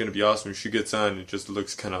dragon. It's gonna be awesome. She gets on, it just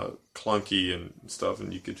looks kind of clunky and stuff,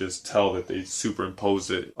 and you could just tell that they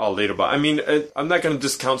superimposed it all later. But I mean, I'm not gonna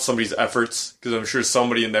discount somebody's efforts because I'm sure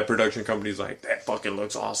somebody in that production company is like, that fucking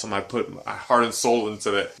looks awesome. I put my heart and soul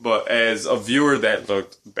into that. But as a viewer, that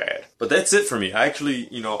looked bad. But that's it for me. I actually,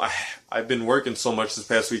 I've been working so much this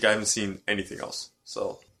past week. I haven't seen anything else.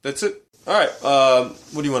 So that's it. All right,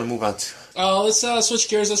 what do you want to move on to? Let's switch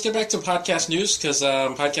gears. Let's get back to podcast news, because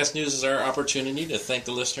podcast news is our opportunity to thank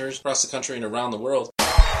the listeners across the country and around the world.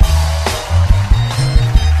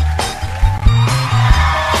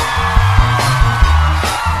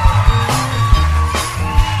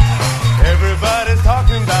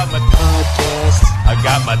 talking about my podcast. I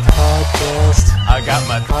got my podcast. I got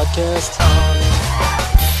my podcast on.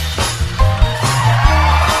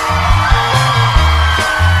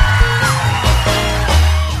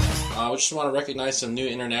 We just want to recognize some new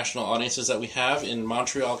international audiences that we have in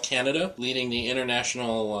Montreal, Canada, leading the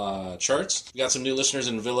international charts. We got some new listeners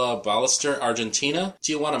in Villa Ballester, Argentina.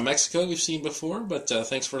 Tijuana, Mexico, we've seen before, but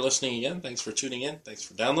thanks for listening again. Thanks for tuning in. Thanks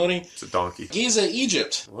for downloading. It's a donkey. Giza,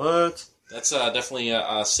 Egypt. What? That's definitely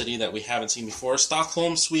a city that we haven't seen before.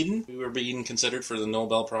 Stockholm, Sweden. We were being considered for the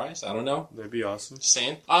Nobel Prize. I don't know. That'd be awesome. Just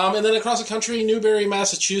saying. And then across the country, Newbury,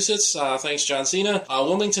 Massachusetts. Thanks, John Cena.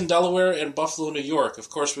 Wilmington, Delaware, and Buffalo, New York. Of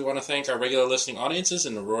course, we want to thank our regular listening audiences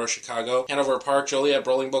in Aurora, Chicago, Hanover Park, Joliet,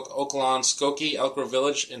 Bolingbrook, Oaklawn, Skokie, Elk Grove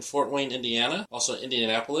Village, and Fort Wayne, Indiana. Also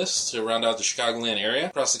Indianapolis to round out the Chicagoland area.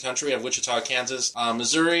 Across the country, we have Wichita, Kansas,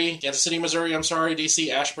 Missouri, Kansas City, Missouri, D.C.,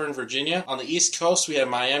 Ashburn, Virginia. On the East Coast, we have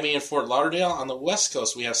Miami and Fort Lauderdale. On the West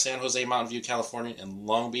Coast, we have San Jose, Mountain View, California, and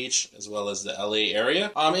Long Beach, as well as the LA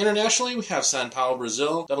area. Internationally, we have Sao Paulo,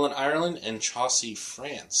 Brazil, Dublin, Ireland, and Chaussee,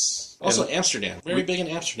 France. Also, Amsterdam. Very big in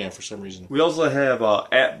Amsterdam for some reason. We also have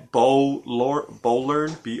at Boulurn,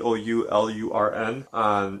 Boulurn,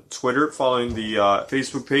 on Twitter, following the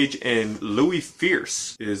Facebook page, and Louis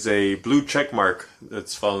Fierce is a blue check mark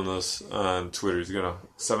that's following us on Twitter. He's got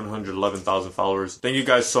 711,000 followers. Thank you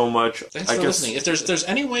guys so much. Thanks for listening. If there's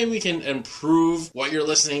any way we can improve what you're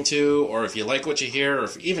listening to, or if you like what you hear, or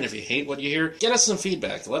even if you hate what you hear, get us some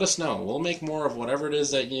feedback. Let us know. We'll make more of whatever it is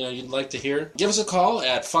that you'd like to hear. Give us a call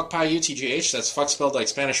at FuckPie UTJH. That's fuck spelled like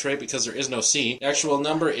Spanish rape because there is no C. The actual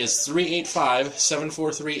number is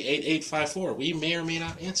 385-743-8854. We may or may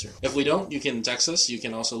not answer. If we don't, you can text us. You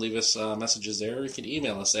can also leave us messages there. Or you can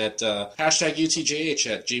email us at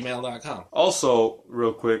 #UTJH@gmail.com. Also,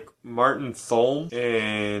 real quick, Martin Thulm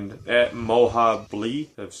and at Mohab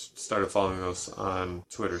Blee have started following us on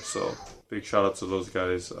Twitter, so big shout out to those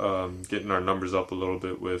guys, getting our numbers up a little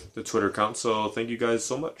bit with the Twitter account, so thank you guys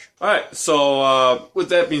so much. Alright, so with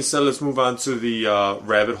that being said, let's move on to the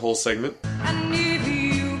rabbit hole segment. And if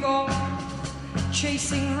you go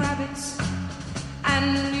chasing rabbits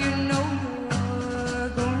and you know you're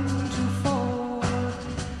going to fall,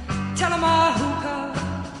 tell 'em a hookah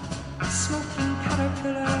smoking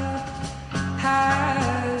caterpillar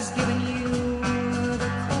has given you the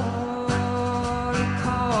call. He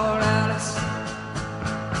called Alice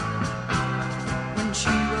when she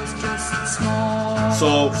was just small.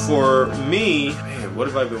 So for me, man, what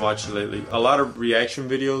have I been watching lately? A lot of reaction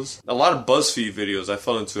videos, a lot of BuzzFeed videos. I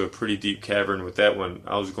fell into a pretty deep cavern with that one.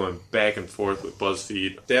 I was going back and forth with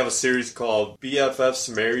BuzzFeed. They have a series called BFFs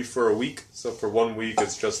Married for a Week. So for 1 week,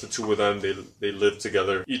 it's just the two of them. They live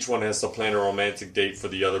together. Each one has to plan a romantic date for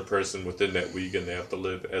the other person within that week, and they have to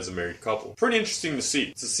live as a married couple. Pretty interesting to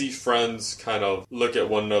see friends kind of look at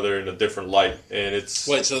one another in a different light. And it's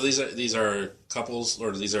Wait, so these are couples,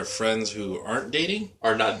 or these are friends who aren't dating?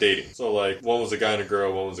 Are not dating. So like one was a guy and a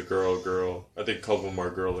girl, one was a girl. I think a couple of them are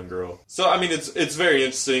girl and girl. So I mean it's very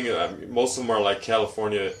interesting. I mean, most of them are like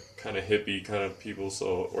California kind of hippie kind of people,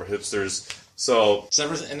 or hipsters. So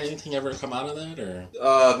has anything ever come out of that, or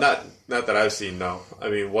not that I've seen, no. I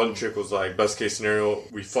mean, one chick was like, best case scenario,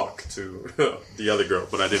 we fuck to the other girl,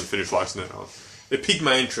 but I didn't finish watching it. It piqued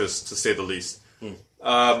my interest, to say the least.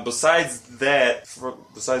 Besides that,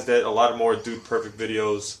 a lot of more Dude Perfect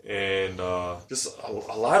videos, and just a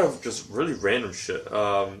lot of just really random shit.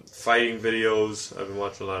 Fighting videos, I've been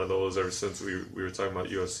watching a lot of those ever since we were talking about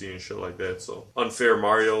UFC and shit like that. So Unfair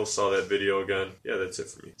Mario, saw that video again. Yeah, that's it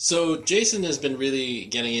for me. So Jason has been really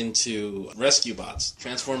getting into rescue bots,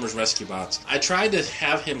 Transformers rescue bots. I tried to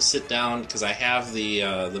have him sit down because I have the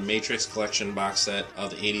Matrix collection box set of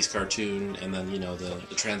the 80s cartoon, and then the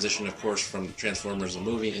transition, of course, from Transformers the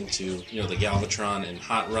movie into the Galvatron and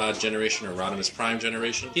Hot Rod generation, or Rodimus Prime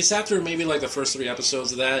generation. He sat through maybe like the first 3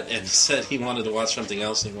 episodes of that and said he wanted to watch something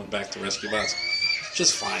else, and he went back to rescue bots.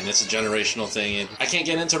 Just fine. It's a generational thing. And I can't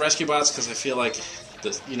get into rescue bots because I feel like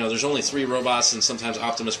there's only 3 robots, and sometimes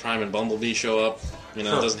Optimus Prime and Bumblebee show up. It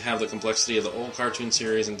doesn't have the complexity of the old cartoon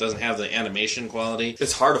series, and doesn't have the animation quality.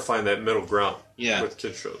 It's hard to find that middle ground with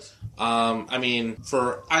kid shows. I mean,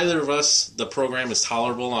 for either of us, the program is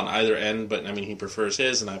tolerable on either end, but I mean, he prefers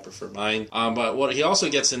his and I prefer mine. But what he also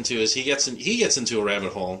gets into is he gets into a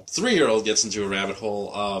rabbit hole. 3-year-old gets into a rabbit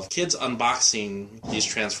hole of kids unboxing these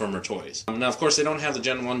Transformer toys. Now, of course, they don't have the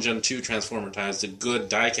Gen 1, Gen 2 Transformer toys, the good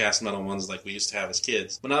die-cast metal ones like we used to have as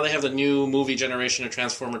kids. But now they have the new movie generation of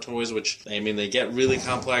Transformer toys, which, I mean, they get really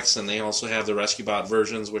complex, and they also have the Rescue Bot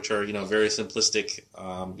versions, which are, very simplistic,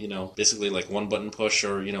 basically like one button push,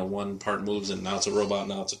 or, one one part moves and now it's a robot,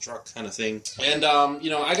 now it's a truck kind of thing. And,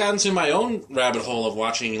 I got into my own rabbit hole of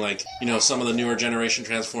watching, like, some of the newer generation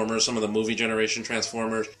Transformers, some of the movie generation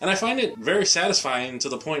Transformers, and I find it very satisfying to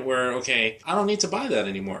the point where, okay, I don't need to buy that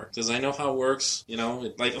anymore because I know how it works.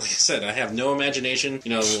 Like I said, I have no imagination.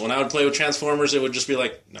 When I would play with Transformers, it would just be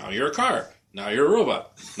like, now you're a car, now you're a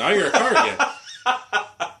robot, now you're a car again.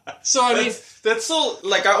 So, I mean... That's so...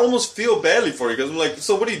 Like, I almost feel badly for you, because I'm like,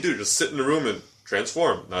 so what do? Just sit in the room and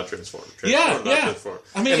transform, not transform. Transform.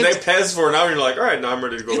 I mean, and they pass for an hour, and you're like, all right, now I'm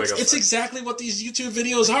ready to go back outside. It's exactly what these YouTube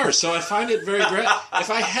videos are, so I find it very great.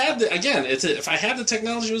 If I had the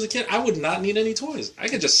technology as a kid, I would not need any toys. I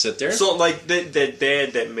could just sit there. So, like, that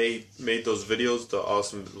dad that made those videos, the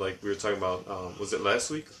awesome, like, we were talking about, was it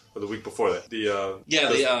last week? Or the week before that.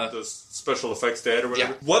 The special effects dad or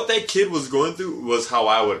whatever. Yeah. What that kid was going through was how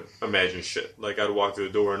I would imagine shit. Like, I'd walk through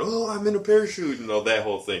the door and, I'm in a parachute, and that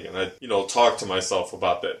whole thing. And I'd, talk to myself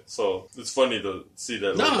about that. So, it's funny to see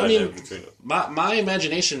that dynamic between them. My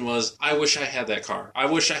imagination was, I wish I had that car. I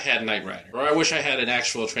wish I had Knight Rider. Or I wish I had an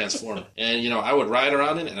actual Transformer. And, I would ride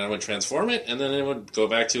around it, and I would transform it, and then it would go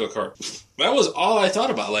back to a car. That was all I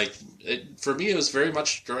thought about. Like, for me, it was very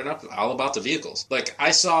much growing up all about the vehicles. Like,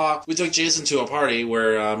 we took Jason to a party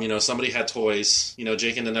where, somebody had toys,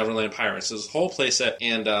 Jake and the Neverland Pirates. This whole play set,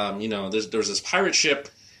 and, there was this pirate ship,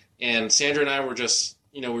 and Sandra and I were just,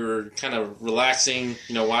 we were kind of relaxing,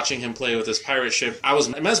 watching him play with this pirate ship. I was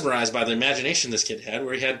mesmerized by the imagination this kid had,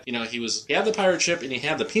 where he had, he had the pirate ship, and he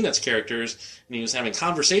had the Peanuts characters, and he was having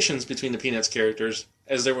conversations between the Peanuts characters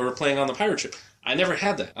as they were playing on the pirate ship. I never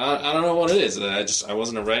had that. I don't know what it is. I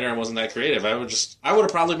wasn't a writer. I wasn't that creative. I would have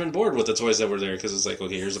probably been bored with the toys that were there because it's like,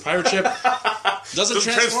 okay, here's a pirate ship. Doesn't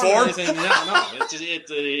transform or anything. No.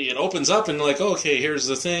 It opens up and like, okay, here's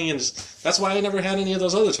the thing, and that's why I never had any of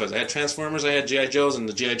those other toys. I had Transformers, I had G.I. Joes, and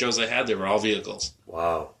the G.I. Joes I had, they were all vehicles.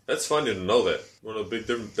 Wow, that's funny to know that. One of the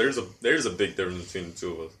big there's a big difference between the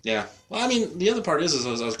two of us. Yeah. Well, I mean, the other part is I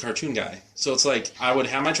was a cartoon guy. So it's like, I would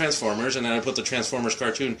have my Transformers, and then I put the Transformers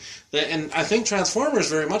cartoon. And I think Transformers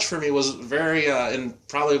very much for me was very, and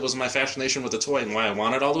probably was my fascination with the toy and why I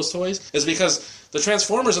wanted all those toys, is because the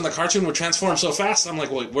Transformers in the cartoon would transform so fast. I'm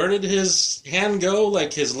like, wait, where did his hand go?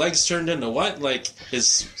 Like, his legs turned into what? Like,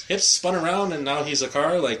 his hips spun around and now he's a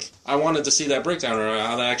car? Like, I wanted to see that breakdown or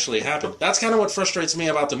how that actually happened. That's kind of what frustrates me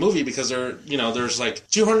about the movie, because there's like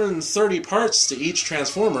 230 parts to each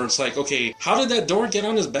Transformer. It's like, okay, how did that door get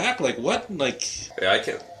on his back? Like, what? Like... Yeah, I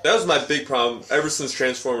can't... That was my big problem ever since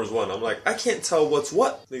Transformers 1. I'm like, I can't tell what's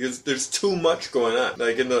what. Because there's too much going on.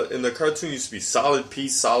 Like, in the cartoon, it used to be solid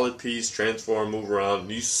piece, transform, move around.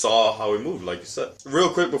 You saw how it moved, like you said. Real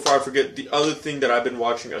quick, before I forget, the other thing that I've been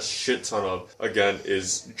watching a shit ton of, again,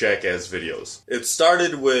 is Jackass videos. It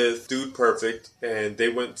started with Dude Perfect, and they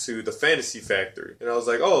went to the Fantasy Factory. And I was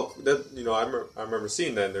like, oh, that, I remember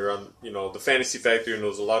seeing that. They're on, the Fantasy Factory, and it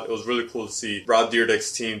was really cool to see Rob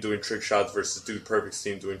Dyrdek's team doing trick shots versus Dude Perfect's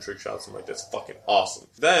team doing trick shots. I'm like, that's fucking awesome.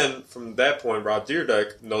 Then, from that point, Rob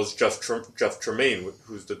Dyrdek knows Jeff Tremaine,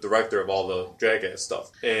 who's the director of all the Jackass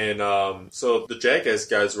stuff. And so the Jackass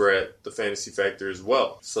guys were at the Fantasy Factory as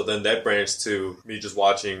well. So then that branched to me just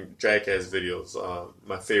watching Jackass videos.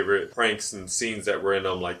 My favorite pranks and scenes that were in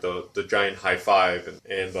them, like the giant high five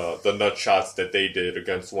and the nut shots that they did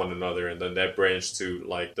against one another. And then that branched to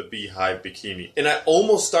like the beehive bikini. And I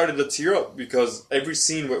almost started to tear up because every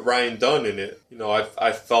scene with Ryan Dunn in it,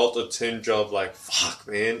 I felt a tinge of like, fuck,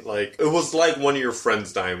 man. Like, it was like one of your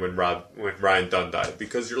friends dying when Ryan Dunn died,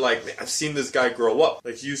 because you're like, man, I've seen this guy grow up.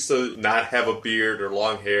 Like, he used to not have a beard or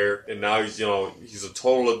long hair, and now he's a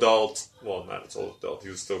total adult. Well, not a total adult. He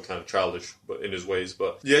was still kind of childish, but in his ways.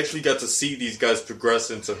 But you actually got to see these guys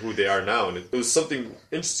progress into who they are now, and it was something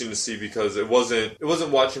interesting to see, because it wasn't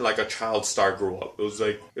watching like a child star grow up. It was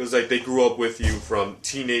like they grew up with you from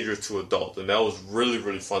teenager to adult, and that was really,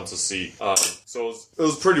 really fun to see. So it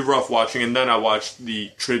was pretty rough watching, and then I watched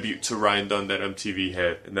the tribute to Ryan Dunn that MTV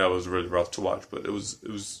had, and that was really rough to watch. But it was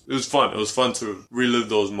fun. It was fun to relive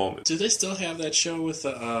those moments. Do they still have that show with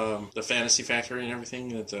the Fantasy Factory and everything?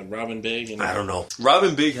 That Robin Big? I don't know.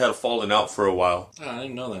 Robin Big had a falling out for a while. Oh, I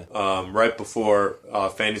didn't know that. Right before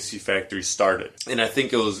Fantasy Factory started. And I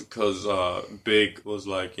think it was because Big was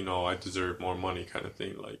like, I deserve more money kind of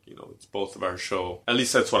thing. Like, it's both of our show. At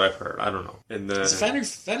least that's what I've heard. I don't know. And then... Is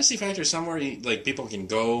Fantasy Factory somewhere people can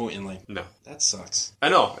go and like... No. That sucks. I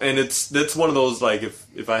know, and that's one of those, like,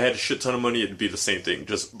 if I had a shit ton of money, it'd be the same thing.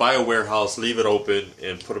 Just buy a warehouse, leave it open,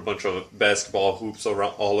 and put a bunch of basketball hoops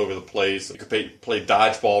around all over the place. You could play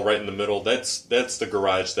dodgeball right in the middle. That's the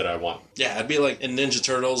garage that I want. Yeah, it'd be like in Ninja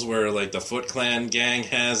Turtles where, like, the Foot Clan gang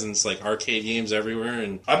has, and it's, like, arcade games everywhere,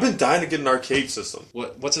 and... I've been dying to get an arcade system.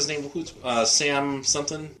 What's his name? Who's, Sam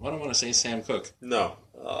something? I don't want to say Sam Cooke. No.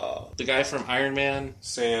 The guy from Iron Man?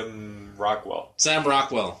 Sam Rockwell. Sam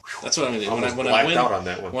Rockwell. That's what I'm going to do. When I win out on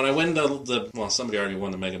that one. When I win well, somebody already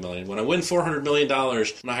won the Mega Million. When I win $400 million, I'm going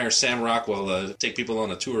to hire Sam Rockwell to take people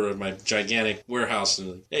on a tour of my gigantic warehouse.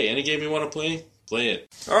 And, hey, any game you want to play? Play it.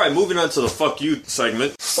 Alright, moving on to the Fuck You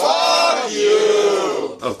segment. Fuck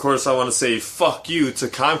you! Of course, I want to say fuck you to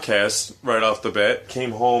Comcast right off the bat.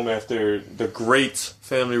 Came home after the great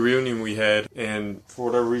family reunion we had, and for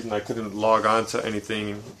whatever reason, I couldn't log on to anything.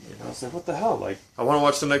 And I was like, what the hell? Like, I want to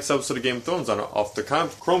watch the next episode of Game of Thrones off the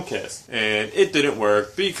Chromecast. And it didn't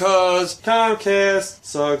work because Comcast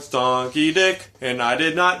sucks donkey dick, and I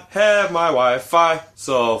did not have my Wi-Fi.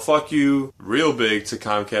 So, fuck you real big to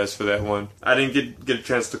Comcast for that one. I didn't get a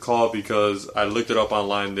chance to call because I looked it up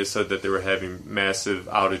online. They said that they were having massive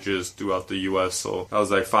outages throughout the U.S. So, I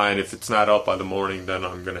was like, fine, if it's not up by the morning, then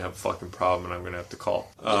I'm going to have a fucking problem and I'm going to have to call.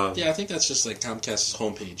 Yeah, I think that's just like Comcast's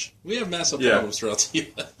homepage. We have massive problems throughout the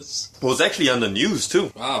U.S. Well, it's actually on the news,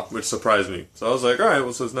 too. Wow. Which surprised me. So I was like, alright,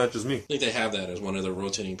 well, so it's not just me. I think they have that as one of their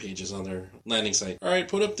rotating pages on their landing site. Alright,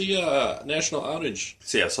 put up the national outage.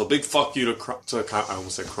 So yeah, so big fuck you to I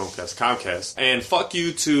almost said Chromecast, Comcast. And fuck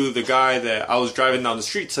you to the guy that I was driving down the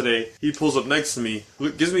street today. He pulls up next to me,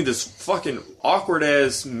 gives me this fucking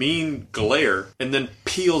awkward-ass mean glare, and then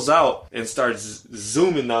peels out and starts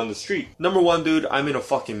zooming down the street. Number one, dude, I'm in a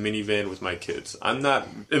fucking minivan with my kids. I'm not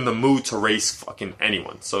in the mood to race fucking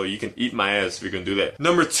anyone, so you can eat my ass if you're gonna do that.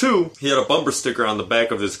 Number two, he had a bumper sticker on the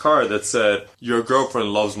back of his car that said, "Your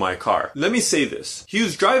girlfriend loves my car." Let me say this. He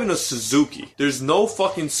was driving a Suzuki. There's no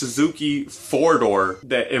fucking Suzuki four-door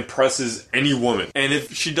that impresses any woman. And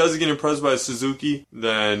if she doesn't get impressed by a Suzuki,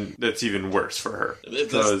 then that's even worse for her.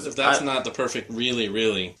 If that's not the perfect really,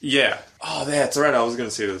 really... Yeah. Oh, that's right. I was going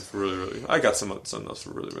to say this for really, really. I got something else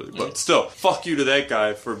for really, really. But still, fuck you to that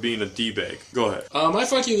guy for being a D-bag. Go ahead. My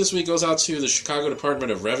fuck you this week goes out to the Chicago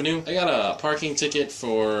Department of Revenue. I got a parking ticket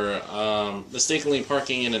for mistakenly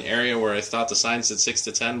parking in an area where I thought the sign said 6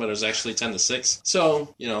 to 10, but it was actually 10 to 6.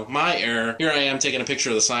 So, my error. Here I am taking a picture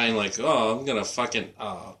of the sign like, oh, I'm going to fucking...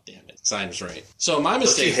 Oh, damn it. Sign was right. So my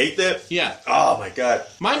mistake... Don't you hate that? Yeah. Oh, my God.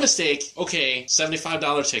 My mistake, okay,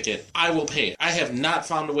 $75 ticket. I will pay it. I have not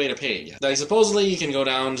found a way to pay it yet. Like, supposedly, you can go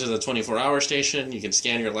down to the 24-hour station, you can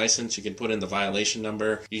scan your license, you can put in the violation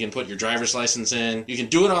number, you can put your driver's license in, you can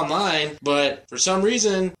do it online, but for some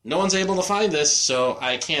reason, no one's able to find this, so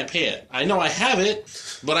I can't pay it. I know I have it,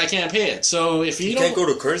 but I can't pay it. So if you don't... can't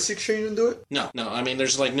go to currency exchange and do it? No. I mean,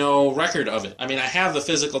 there's, like, no record of it. I mean, I have the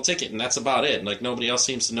physical ticket, and that's about it. Like, nobody else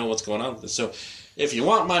seems to know what's going on with this. So if you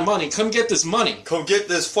want my money, come get this money. Come get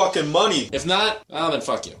this fucking money. If not, then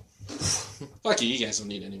fuck you. Fuck you, you guys don't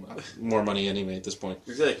need any more money anyway at this point.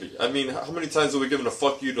 Exactly. I mean, how many times have we given a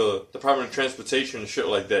fuck you to Department of Transportation and shit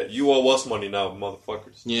like that? You owe us money now,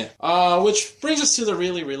 motherfuckers. Yeah. Which brings us to the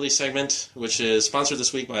really, really segment, which is sponsored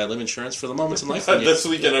this week by Lim Insurance for the moments in life. This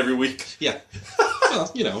week and every week. Yeah.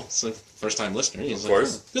 Well, it's a first-time listener. Of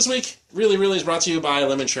course. This week, really, really is brought to you by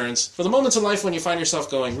Lim Insurance. For the moments in life when you find yourself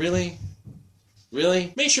going, really?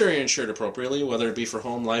 Really? Make sure you're insured appropriately, whether it be for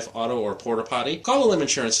home, life, auto, or porta potty. Call Lim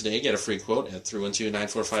Insurance today, get a free quote at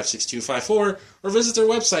 312-945-6254, or visit their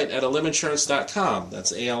website at aliminsurance.com.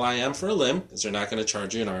 That's A-L-I-M for a limb, because they're not going to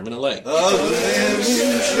charge you an arm and a leg.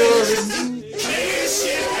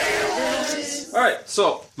 Alright,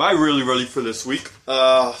 so, my really, really for this week,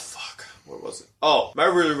 what was it? Oh, my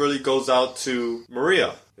really, really goes out to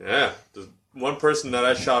Maria. Yeah, the one person that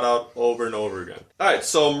I shout out over and over again. Alright,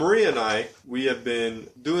 so Maria and I, we have been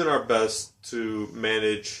doing our best to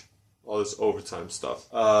manage all this overtime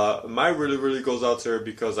stuff. My really, really goes out to her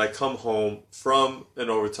because I come home from an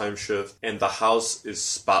overtime shift and the house is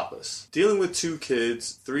spotless. Dealing with 2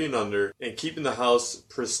 kids, 3 and under, and keeping the house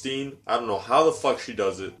pristine, I don't know how the fuck she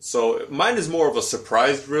does it. So mine is more of a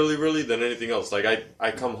surprise, really, really, than anything else. Like,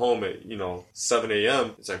 I come home at, 7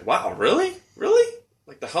 a.m. It's like, wow, really? Really?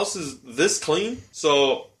 Like, the house is this clean?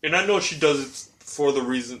 So, and I know she does it for the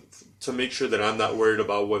reason to make sure that I'm not worried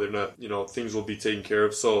about whether or not, things will be taken care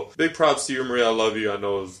of. So, big props to you, Maria. I love you. I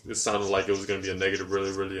know it sounded like it was going to be a negative,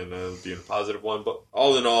 really, really, and then it was being a positive one. But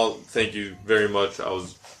all in all, thank you very much. I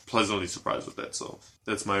was pleasantly surprised with that. So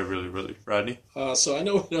that's my really. Rodney? So I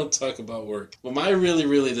know we don't talk about work, but my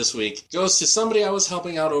really this week goes to somebody I was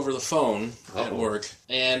helping out over the phone at work.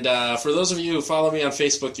 And for those of you who follow me on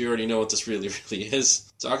Facebook, you already know what this really is.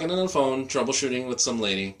 Talking on the phone, troubleshooting with some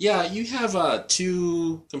lady. Yeah, you have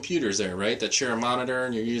 2 computers there, right? That share a monitor,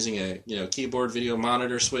 and you're using a keyboard video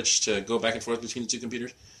monitor switch to go back and forth between the 2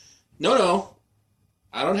 computers. No,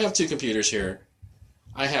 I don't have 2 computers here.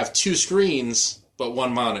 I have 2 screens, but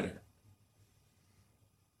 1 monitor.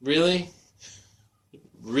 Really?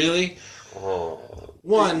 Oh.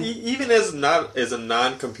 One. Even as a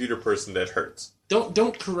non-computer person, that hurts.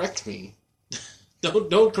 Don't correct me.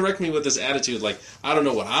 Don't correct me with this attitude like I don't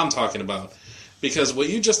know what I'm talking about. Because what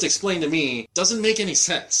you just explained to me doesn't make any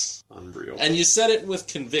sense. Unreal. And you said it with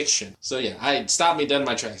conviction. So yeah, I stopped me dead in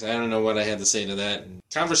my tracks. I don't know what I had to say to that. And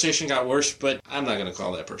conversation got worse, but I'm not going to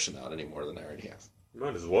call that person out any more than I already have.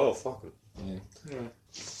 Might as well, fuck it. Yeah.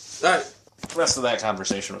 Alright. The rest of that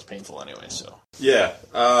conversation was painful anyway, so. Yeah.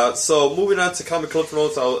 So moving on to comic clip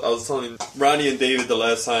notes, I was telling Ronnie and David the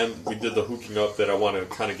last time we did the hooking up that I want to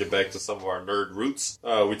kind of get back to some of our nerd roots.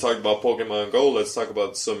 We talked about Pokemon Go. Let's talk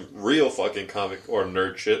about some real fucking comic or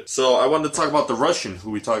nerd shit. So I wanted to talk about the Russian, who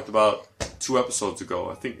we talked about 2 episodes ago.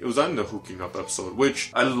 I think it was on the hooking up episode, which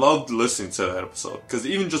I loved listening to that episode because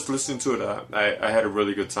even just listening to it, I had a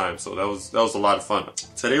really good time. So that was a lot of fun.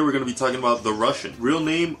 Today we're going to be talking about the Russian. Real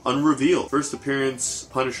name unrevealed. First appearance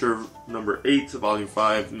Punisher number 8, volume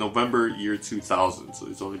 5, November year 2000. So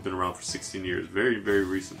he's only been around for 16 years. Very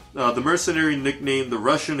recent. The mercenary nicknamed the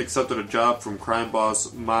Russian accepted a job from crime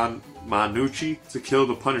boss Manucci to kill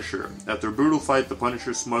the Punisher. After a brutal fight, the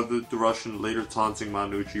Punisher smothered the Russian, later taunting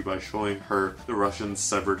Manucci by showing her the Russian's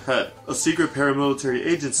severed head. A secret paramilitary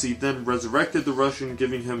agency then resurrected the Russian,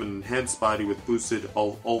 giving him an enhanced body with boosted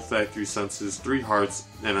olfactory senses, 3 hearts,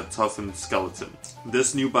 and a toughened skeleton.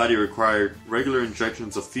 This new body required regular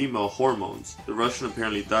injections of female hormones. The Russian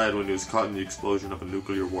apparently died when he was caught in the explosion of a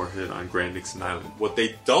nuclear warhead on Grand Nixon Island. What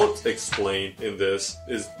they don't explain in this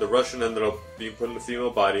is the Russian ended up being put in a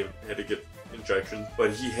female body, had to get injections,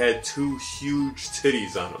 but he had 2 huge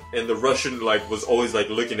titties on him, and the Russian was always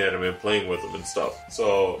looking at him and playing with him and stuff.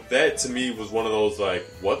 So that to me was one of those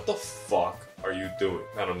what the fuck are you doing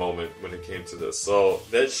kind of moment when it came to this. So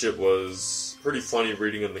that shit was pretty funny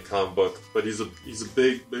reading in the comic book, but he's a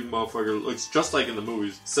big motherfucker. Looks just like in the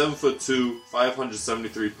movies. 7'2",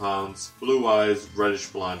 573 pounds, blue eyes, reddish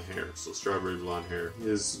blonde hair, so strawberry blonde hair.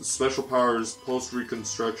 His special powers: post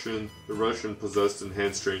reconstruction. The Russian possessed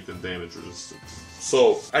enhanced strength and damage resistance.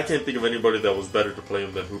 So I can't think of anybody that was better to play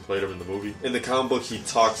him than who played him in the movie. In the comic book, he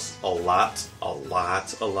talks a lot,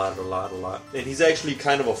 and he's actually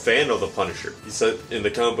kind of a fan of the Punisher. He said in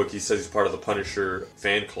the comic book, he says he's part of the Punisher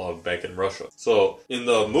fan club back in Russia. So in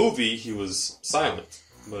the movie, he was silent,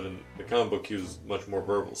 but in the comic book, he was much more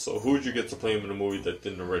verbal. So who would you get to play him in a movie that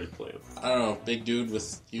didn't already play him? I don't know, big dude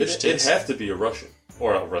with huge tits. It'd have to be a Russian,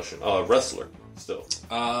 or a wrestler. Still,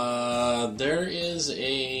 there's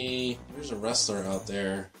a wrestler out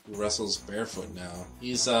there who wrestles barefoot now.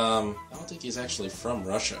 He's I don't think he's actually from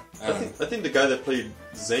Russia. I think the guy that played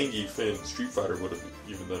Zangief in Street Fighter would have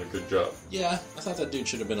even done a good job. Yeah, I thought that dude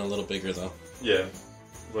should have been a little bigger though. Yeah,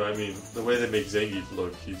 but I mean, the way they make Zangief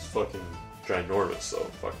look, he's fucking ginormous. So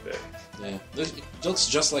fuck that. Yeah, looks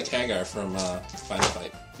just like Hagar from Final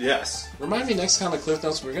Fight. Yes. Remind me next comic cliff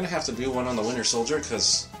notes. We're gonna have to do one on the Winter Soldier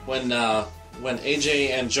because when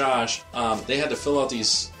AJ and Josh, they had to fill out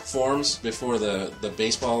these forms before the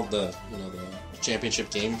baseball, the championship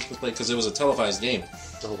game was played because it was a televised game.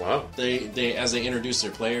 Oh wow! They as they introduce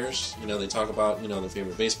their players, they talk about their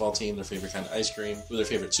favorite baseball team, their favorite kind of ice cream, who their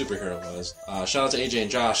favorite superhero was. Shout out to AJ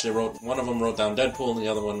and Josh. One of them wrote down Deadpool, and the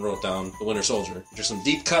other one wrote down the Winter Soldier. Which are some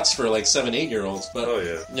deep cuts for 7-8-year-olds. But oh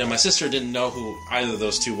yeah, my sister didn't know who either of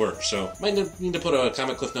those 2 were, so might need to put a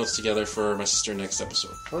comic cliff notes together for my sister next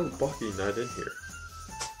episode. How's Bucky not in here?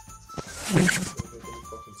 Doesn't make any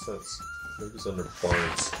fucking sense. Maybe he's under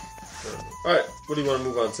Barnes. Alright, what do you want to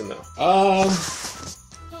move on to now?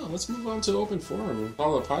 Let's move on to Open Forum and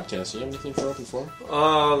follow the podcast. Do you have anything for Open Forum?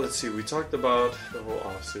 Let's see. We talked about the whole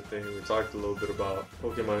offset thing. We talked a little bit about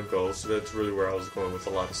Pokemon Go, so that's really where I was going with a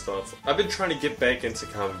lot of stuff. I've been trying to get back into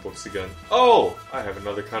comic books again. Oh! I have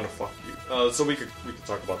another kind of fuck you. So we could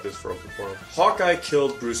talk about this for Open Forum. Hawkeye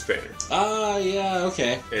killed Bruce Banner. Yeah,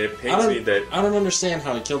 okay. And it pains me that... I don't understand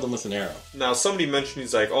how he killed him with an arrow. Now, somebody mentioned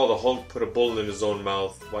he's like, oh, the Hulk put a bullet in his own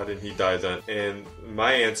mouth. Why didn't he die then? And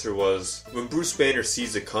my answer was, when Bruce Banner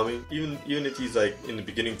sees it coming, even if he's in the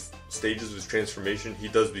beginning stages of his transformation, he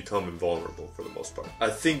does become invulnerable for the most part. I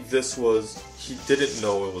think this was, he didn't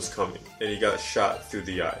know it was coming, and he got shot through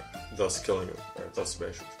the eye, thus killing him, or thus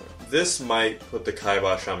smashing his brain. This might put the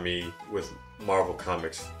kibosh on me with Marvel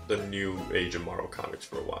Comics, the new age of Marvel Comics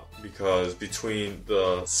for a while. Because between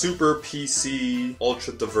the super PC,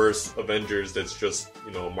 ultra diverse Avengers that's just,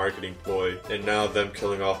 you know, a marketing ploy, and now them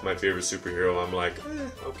killing off my favorite superhero, I'm like,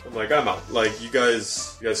 okay. I'm like, I'm out. Like, you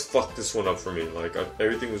guys fucked this one up for me. Like,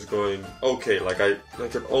 everything was going okay. Like, I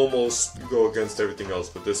could almost go against everything else,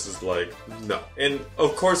 but this is like, no. And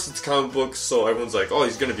of course it's comic books, so everyone's like, oh,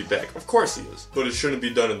 he's gonna be back. Of course he is. But it shouldn't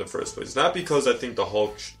be done in the first place. Not because I think the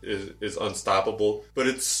Hulk is unstoppable, but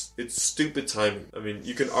it's stupid timing. I mean,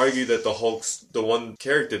 you can argue that the Hulk's the one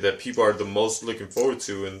character that people are the most looking forward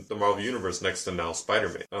to in the Marvel Universe next to now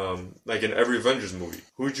Spider-Man. Like in every Avengers movie.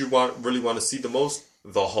 Who would you really want to see the most?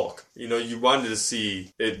 The Hulk. You know, you wanted to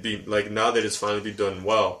see it be, like, now that it's finally been done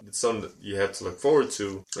well, it's something that you had to look forward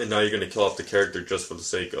to, and now you're going to kill off the character just for the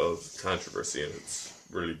sake of controversy, and it's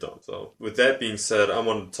really dumb. So, with that being said, I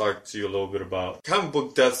want to talk to you a little bit about comic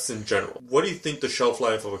book deaths in general. What do you think the shelf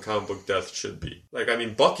life of a comic book death should be? Like, I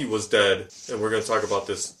mean, Bucky was dead, and we're going to talk about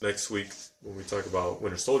this next week when we talk about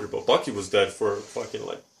Winter Soldier, but Bucky was dead for fucking,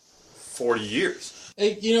 like, 40 years.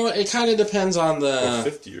 It kind of depends on the... Or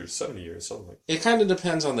 50 years, 70 years, something like that. It kind of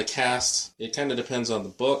depends on the cast. It kind of depends on the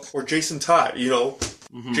book. Or Jason Todd, you know?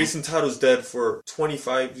 Mm-hmm. Jason Todd was dead for 20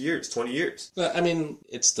 years. But, I mean,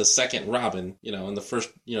 it's the second Robin, you know, and the first,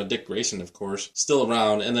 you know, Dick Grayson, of course, still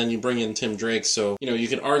around, and then you bring in Tim Drake, so, you know, you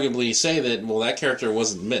can arguably say that, well, that character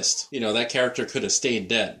wasn't missed. You know, that character could have stayed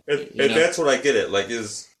dead. And that's what I get at. Like,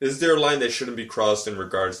 is there a line that shouldn't be crossed in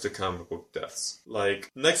regards to comic book deaths?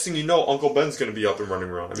 Like, next thing you know, Uncle Ben's going to be up and running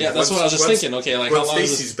around. I mean, yeah, that's what I was just thinking. Okay, like, how long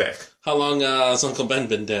Stacy's back? How long has Uncle Ben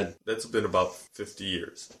been dead? That's been about 50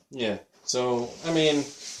 years. Yeah. So, I mean,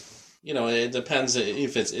 you know, it depends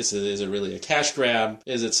if is it really a cash grab?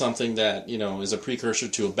 Is it something that, you know, is a precursor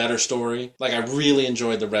to a better story? Like, I really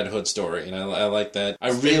enjoyed the Red Hood story, and I like that.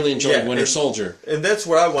 I really enjoyed Winter Soldier. And that's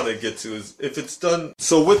what I want to get to, is if it's done...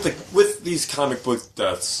 So with these comic book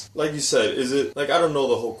deaths, like you said, is it... Like, I don't know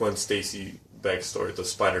the whole Gwen Stacy backstory, the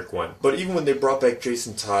Spider-Gwen. But even when they brought back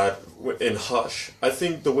Jason Todd in Hush, I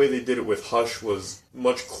think the way they did it with Hush was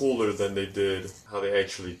much cooler than they did how they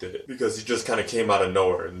actually did it. Because he just kind of came out of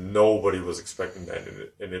nowhere, and nobody was expecting that,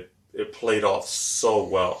 and it played off so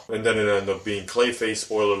well. And then it ended up being Clayface,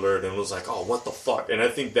 spoiler alert, and it was like, oh, what the fuck? And I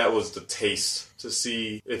think that was the taste, to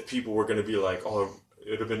see if people were going to be like, oh, it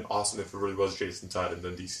would have been awesome if it really was Jason Todd, and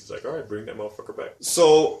then DC's like, alright, bring that motherfucker back.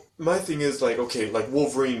 So, my thing is, like, okay, like,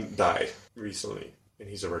 Wolverine died recently, and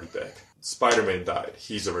he's already back. Spider-Man died,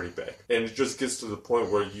 he's already back. And it just gets to the point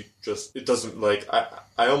where it doesn't, like,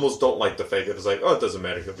 I almost don't like the fact that it's like, oh, it doesn't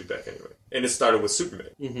matter, he'll be back anyway. And it started with Superman.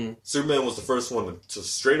 Mm-hmm. Superman was the first one to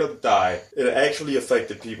straight up die. It actually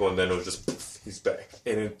affected people, and then it was just, poof, he's back.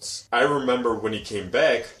 And I remember when he came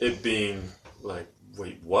back, it being like,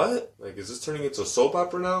 wait, what? Like, is this turning into a soap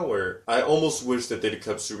opera now? Where I almost wish that they'd have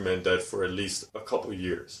kept Superman dead for at least a couple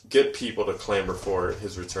years. Get people to clamor for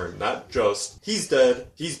his return. Not just, he's dead,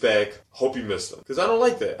 he's back, hope you missed him. Because I don't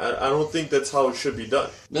like that. I don't think that's how it should be done.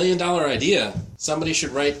 $1 million idea. Somebody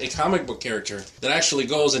should write a comic book character that actually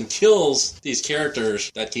goes and kills these characters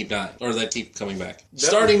that keep dying, or that keep coming back.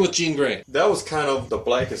 Starting with Jean Grey. That was kind of the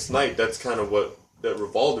Blackest Night. That's kind of what that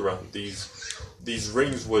revolved around. These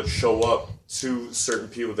rings would show up to certain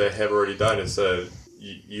people that have already died and said,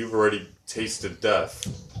 you've already tasted death.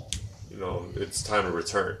 You know, it's time to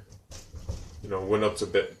return. You know, went up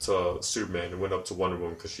to Superman, and went up to Wonder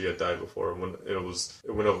Woman because she had died before, and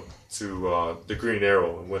it went up to the Green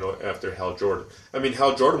Arrow, and went after Hal Jordan. I mean,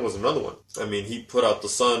 Hal Jordan was another one. I mean, he put out the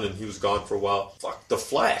sun, and he was gone for a while. Fuck, The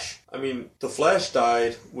Flash. I mean, The Flash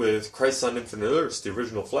died with Crisis on Infinite Earths, the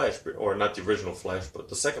original Flash, or not the original Flash, but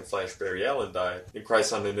the second Flash, Barry Allen, died in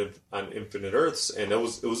Crisis on Infinite Earths, and it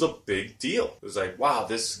was a big deal. It was like, wow,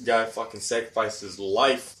 this guy fucking sacrificed his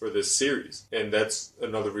life for this series, and that's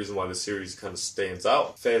another reason why the series kind of stands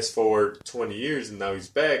out. Fast forward 20 years, and now he's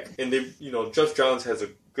back, and Jeff Johns has a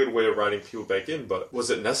good way of writing people back in, but was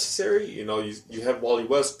it necessary? You know, you have Wally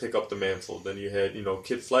West pick up the mantle, then you had,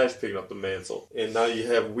 Kid Flash picking up the mantle, and now you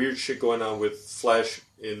have weird shit going on with Flash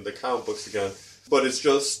in the comic books again. But it's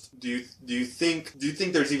just, do you think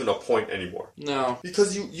there's even a point anymore? No.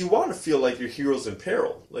 Because you want to feel like your hero's in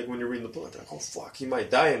peril. Like when you're reading the book, like, oh fuck, he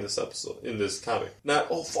might die in this episode, in this comic. Not,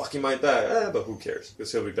 oh fuck, he might die. But who cares?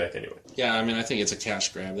 Because he'll be back anyway. Yeah, I mean, I think it's a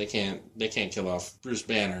cash grab. They can't kill off Bruce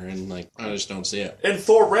Banner, and like, I just don't see it. And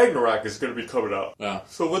Thor Ragnarok is going to be coming out. Yeah.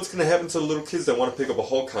 So what's going to happen to the little kids that want to pick up a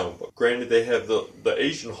Hulk comic book? Granted, they have the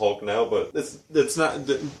Asian Hulk now, but that's not.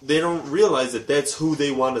 They don't realize that that's who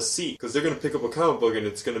they want to see, because they're going to pick up a comic book and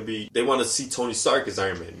it's going to be, they want to see Tony Stark as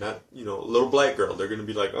Iron Man, not, a little black girl. They're going to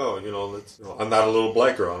be like, oh, I'm not a little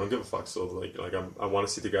black girl. I don't give a fuck. So like I want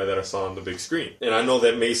to see the guy that I saw on the big screen. And I know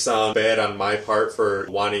that may sound bad on my part for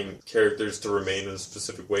wanting characters to remain in a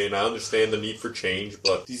specific way, and I understand the need for change,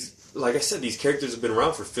 but like I said, these characters have been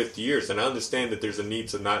around for 50 years, and I understand that there's a need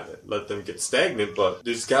to not let them get stagnant, but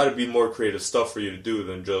there's got to be more creative stuff for you to do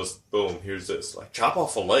than just, boom, here's this. Like, chop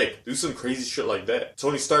off a leg. Do some crazy shit like that.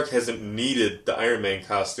 Tony Stark hasn't needed the Iron Man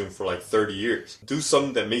costume for like 30 years. Do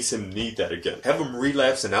something that makes him need that again. Have him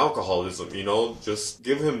relapse in alcoholism, just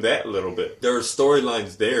give him that a little bit. There are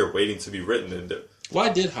storylines there waiting to be written in there. Why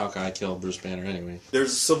did Hawkeye kill Bruce Banner anyway?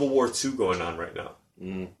 There's a Civil War II going on right now.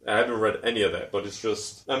 I haven't read any of that, but it's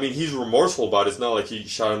just, I mean, he's remorseful about it. It's not like he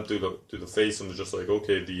shot him through the face and was just like,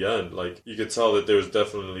 okay, the end. Like, you could tell that there's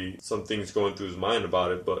definitely some things going through his mind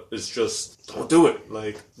about it, but it's just, don't do it.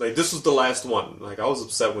 Like this was the last one. Like, I was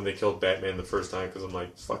upset when they killed Batman the first time, because I'm like,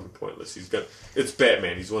 it's fucking pointless. It's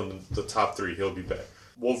Batman. He's one of the top 3. He'll be back.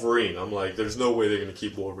 Wolverine, I'm like, there's no way they're going to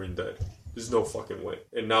keep Wolverine dead. There's no fucking way.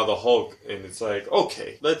 And now the Hulk, and it's like,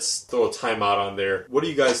 okay, let's throw a timeout on there. What are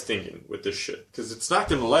you guys thinking with this shit? Because it's not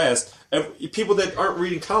going to last. People that aren't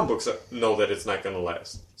reading comic books know that it's not going to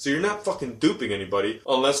last. So you're not fucking duping anybody,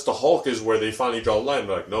 unless the Hulk is where they finally draw the line.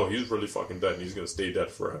 They're like, no, he's really fucking dead, and he's going to stay dead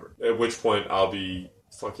forever. At which point, I'll be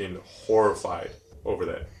fucking horrified over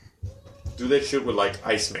that. Do that shit with, like,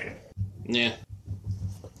 Iceman. Yeah.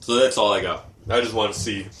 So that's all I got. I just want to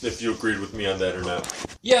see if you agreed with me on that or not.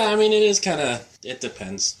 Yeah, I mean, it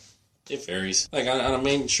depends. It varies. Like, on a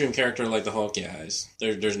mainstream character like the Hulk, yeah,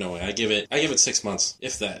 there's no way. I give it 6 months,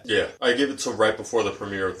 if that. Yeah, I give it till right before the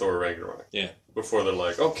premiere of Thor Ragnarok. Yeah. Before they're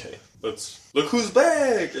like, okay, let's look who's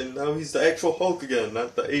back, and now he's the actual Hulk again,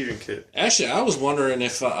 not the Asian kid. Actually, I was wondering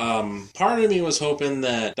if part of me was hoping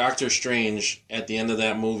that Doctor Strange at the end of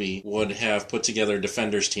that movie would have put together a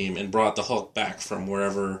Defenders team and brought the Hulk back from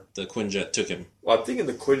wherever the Quinjet took him. Well, I'm thinking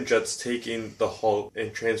the Quinjet's taking the Hulk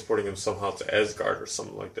and transporting him somehow to Asgard or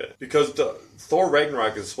something like that, because the Thor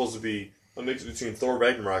Ragnarok is supposed to be a mix between Thor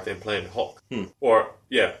Ragnarok and Planet Hulk. Or,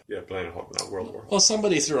 yeah, Planet Hulk, not World War Hulk. Well,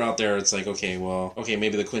 somebody threw out there, it's like, okay,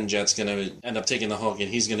 maybe the Quinjet's going to end up taking the Hulk and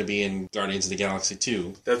he's going to be in Guardians of the Galaxy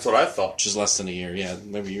 2. That's what I thought. Which is less than a year, yeah.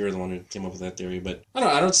 Maybe you're the one who came up with that theory, but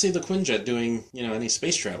I don't see the Quinjet doing, any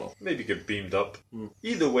space travel. Maybe get beamed up.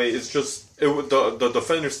 Either way, it's just, the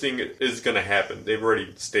Defenders thing is going to happen. They've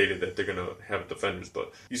already stated that they're going to have Defenders,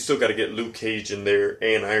 but you still got to get Luke Cage in there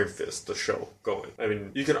and Iron Fist, the show, going. I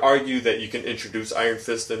mean, you can argue that you can introduce Iron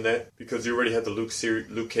Fist in that, because you already have the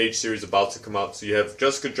Luke Cage series about to come out. So you have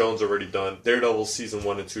Jessica Jones already done, Daredevil season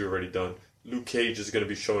 1 and 2 already done, Luke Cage is going to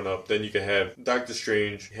be showing up. Then you can have Doctor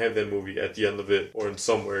Strange, have that movie at the end of it, or in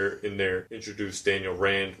somewhere in there, introduce Daniel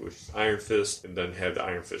Rand with Iron Fist, and then have the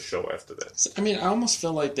Iron Fist show after that. I mean, I almost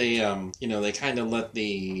feel like they, they kind of let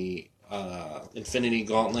the Infinity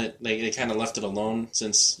Gauntlet, they kind of left it alone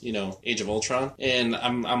since, Age of Ultron. And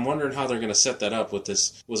I'm wondering how they're going to set that up with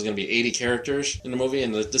this. Was it going to be 80 characters in the movie?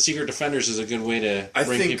 And the Secret Defenders is a good way to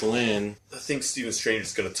bring people in. I think Stephen Strange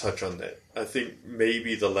is going to touch on that. I think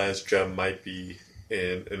maybe the last gem might be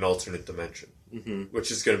in an alternate dimension.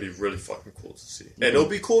 Which is going to be really fucking cool to see. And it'll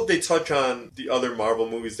be cool if they touch on the other Marvel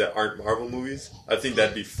movies that aren't Marvel movies. I think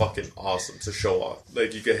that'd be fucking awesome to show off.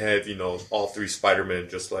 Like, you could have, all 3 Spider-Men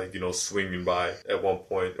just, like, swinging by at one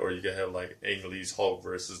point. Or you could have, like, Ang Lee's Hulk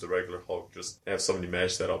versus the regular Hulk. Just have somebody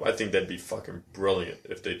match that up. I think that'd be fucking brilliant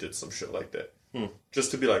if they did some shit like that.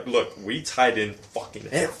 Just to be like, look, we tied in fucking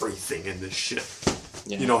everything in this shit.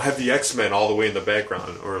 Yeah. Have the X-Men all the way in the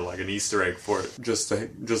background, or like an Easter egg for it, just to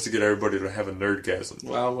get everybody to have a nerdgasm.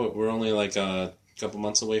 Well, we're only like a couple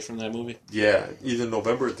months away from that movie. Yeah, either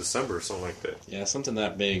November or December or something like that. Yeah, something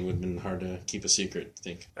that big would have been hard to keep a secret, I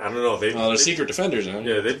think. I don't know. They're Secret Defenders, huh?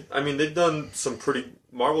 Yeah, they've done some pretty...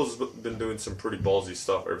 Marvel's been doing some pretty ballsy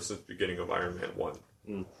stuff ever since the beginning of Iron Man 1.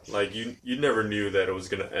 Like, you never knew that it was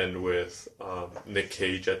going to end with Nick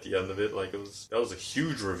Cage at the end of it. Like, that was a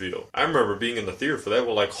huge reveal. I remember being in the theater for that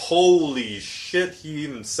one, like, holy shit, he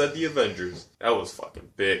even said the Avengers. That was fucking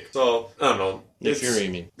big. So, I don't know. Nick Fury,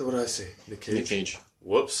 you mean? What did I say? Nick Cage? Nick Cage.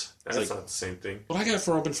 Whoops. That's like, not the same thing. What I got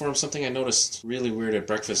for Open Forum, something I noticed really weird at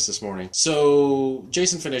breakfast this morning. So,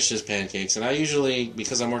 Jason finished his pancakes, and I usually,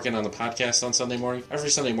 because I'm working on the podcast on Sunday morning, every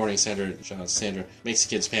Sunday morning, Sandra makes the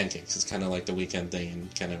kids pancakes. It's kind of like the weekend thing,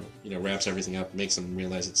 and kind of, wraps everything up, makes them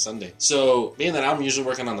realize it's Sunday. So, being that I'm usually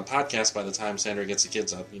working on the podcast by the time Sandra gets the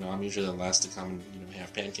kids up, I'm usually the last to come and,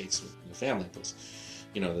 have pancakes with the family.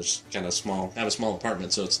 There's kind of have a small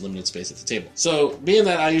apartment, so it's limited space at the table. So, being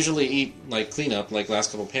that I usually eat, clean up,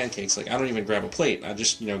 last couple pancakes, I don't even grab a plate. I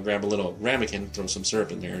just, grab a little ramekin, throw some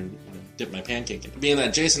syrup in there, and, dip my pancake in. Being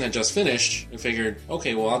that Jason had just finished, I figured,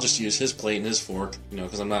 okay, well, I'll just use his plate and his fork,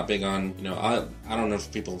 because I'm not big on, I don't know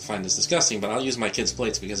if people find this disgusting, but I'll use my kids'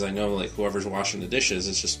 plates because I know, whoever's washing the dishes,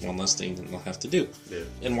 it's just one less thing that they'll have to do. Yeah.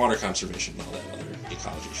 And water conservation and all that other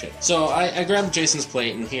ecology shit. So, I grabbed Jason's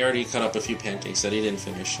plate, and he already cut up a few pancakes that he didn't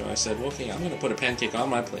finish, so I said, well, okay, I'm going to put a pancake on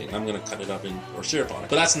my plate, and I'm going to cut it up and pour syrup on it.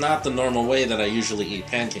 But that's not the normal way that I usually eat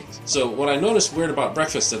pancakes. So, what I noticed weird about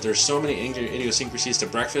breakfast, that there's so many idiosyncrasies to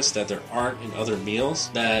breakfast that there aren't in other meals,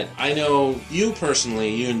 that I know you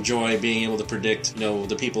personally, you enjoy being able to predict,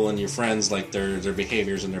 the people and your friends, their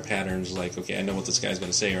behaviors and their patterns, okay, I know what this guy's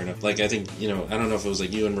going to say, or no. I think, I don't know if it was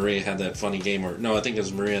you and Maria had that funny game, or no, I think it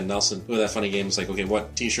was Maria and Nelson who had that funny game. It's okay,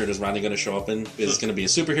 what t-shirt is Rodney going to show up in? Is it going to be a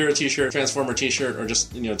superhero t-shirt, Transformer t-shirt, or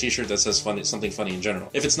just, a t-shirt that says something funny in general?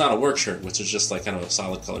 If it's not a work shirt, which is just kind of a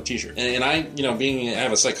solid color t-shirt. And I, I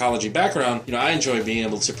have a psychology background, I enjoy being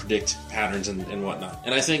able to predict patterns and whatnot.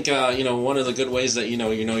 And I think, one of the good ways that, you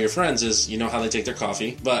know your friends is, how they take their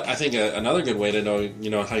coffee. But I think another good way to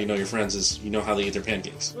know, how you know your friends is, how they eat their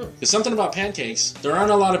pancakes. Because something about pancakes, there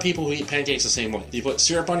aren't a lot of people who eat pancakes the same way. Do you put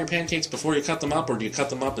syrup on your pancakes before you cut them up, or do you cut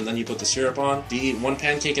them up and then you put the syrup on? Do you eat one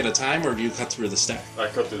pancake at a time, or do you cut through the stack? I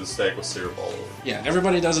cut through the stack with syrup all over. Yeah,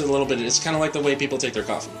 everybody does it a little bit. It's kind of like the way people take their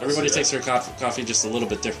coffee. Everybody takes their coffee just a little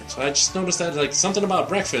bit different. So I just noticed that, something about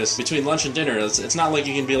breakfast, between lunch and dinner, it's not like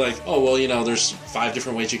you can be oh, well, there's 5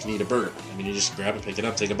 different ways you can eat a burger. I mean, you just grab it, pick it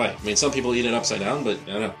up, take a bite. I mean, some people eat it upside down, but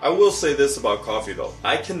I don't know. I will say this about coffee, though.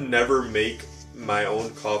 I can never make my own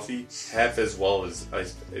coffee half as well as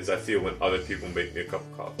I feel when other people make me a cup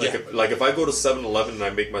of coffee. If I go to 7-Eleven and I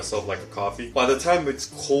make myself a coffee, by the time it's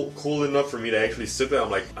cool enough for me to actually sip it,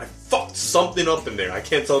 I'm I fucked something up in there. I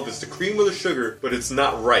can't tell if it's the cream or the sugar, but it's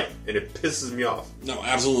not right, and it pisses me off. No,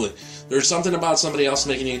 absolutely. There's something about somebody else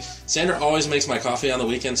making you... Sandra always makes my coffee on the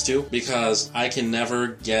weekends, too, because I can never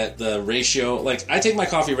get the ratio... I take my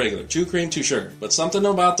coffee regular, 2 cream, 2 sugar, but something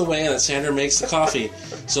about the way that Sandra makes the coffee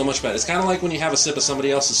so much better. It's kind of like when you have a sip of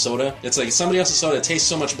somebody else's soda. It's somebody else's soda, it tastes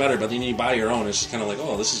so much better, but then you buy your own, it's just kind of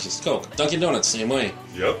oh, this is just Coke. Dunkin' Donuts, same way.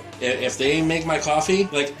 Yep. If they make my coffee,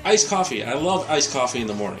 iced coffee, I love iced coffee in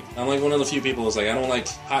the morning. I'm one of the few people who's I don't like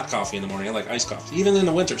hot coffee in the morning, I like iced coffee. Even in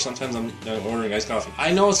the winter, sometimes I'm ordering iced coffee.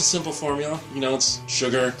 I know it's a simple formula, it's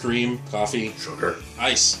sugar, cream, coffee, sugar,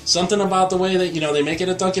 ice. Something about the way that, they make it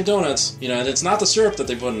at Dunkin' Donuts, and it's not the syrup that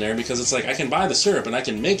they put in there, because it's I can buy the syrup and I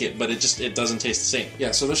can make it, but it doesn't taste the same.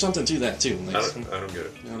 Yeah, so there's something to that too. I don't get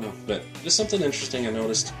it. I don't know, but just something interesting I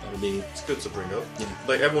noticed that would be... It's good to bring up. Yeah.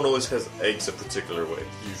 Everyone always has eggs a particular way,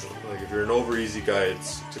 usually. If you're an over easy guy,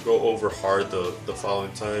 it's to go over hard the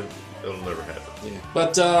following time, it'll never happen. Yeah.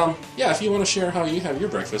 But, if you want to share how you have your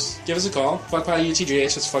breakfast, give us a call. Fuck Pie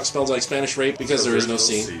UTJH, that's fuck spelled like Spanish rape, because there is no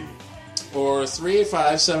C. Or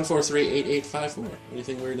 385-743-8854.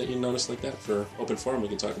 Anything weird that you noticed like that for Open Forum we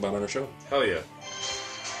can talk about on our show? Hell yeah.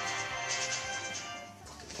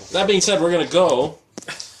 That being said, we're going to go.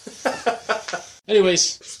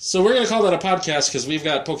 Anyways, so we're going to call that a podcast because we've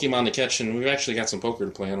got Pokemon to catch, and we've actually got some poker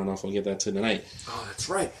to play. I don't know if we'll get that to tonight. Oh, that's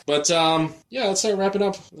right. But, let's start wrapping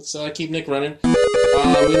up. Let's keep Nick running.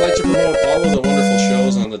 We'd like to promote all of the wonderful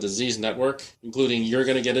shows on the Disease Network, including You're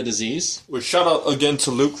Gonna Get a Disease. Well, shout out again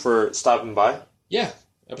to Luke for stopping by. Yeah,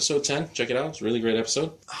 episode 10. Check it out. It's a really great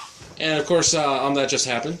episode. And, of course, That Just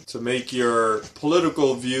Happened. To make your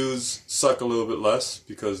political views suck a little bit less,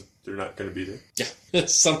 because they're not going to be there. Yeah,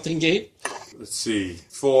 Something Gate. Let's see.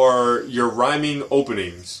 For your rhyming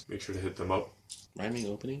openings, make sure to hit them up. Rhyming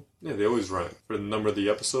opening? Yeah, they always rhyme. For the number of the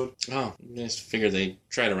episode. Oh, I just figured they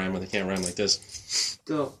try to rhyme, but they can't rhyme like this.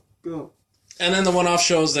 Go. And then the one-off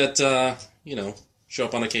shows that, show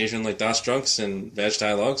up on occasion, like Das Drunks and Vag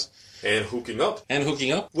Dialogues. And Hooking Up.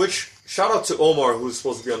 Which, shout out to Omar, who's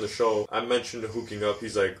supposed to be on the show. I mentioned Hooking Up.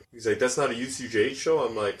 He's like, that's not a UTJH show?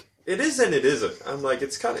 I'm like, it is and it isn't. I'm like,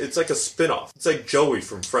 it's like a spin-off. It's like Joey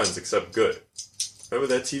from Friends, except good. Remember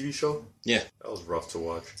that TV show? Yeah. That was rough to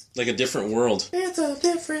watch. Like a different world. It's a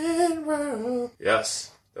different world.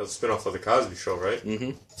 Yes. That was a spin-off of The Cosby Show, right?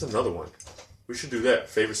 Mm-hmm. That's another one. We should do that.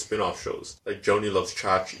 Favorite spin-off shows. Like Joni Loves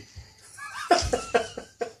Chachi.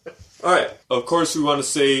 Alright, of course we want to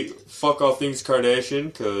say fuck all things Kardashian,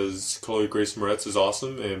 because Chloe Grace Moretz is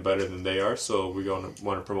awesome and better than they are, so we're going to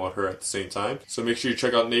want to promote her at the same time. So make sure you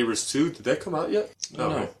check out Neighbors 2. Did that come out yet? No,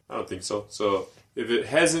 right? I don't think so. So if it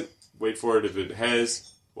hasn't, wait for it. If it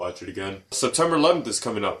has, watch it again. September 11th is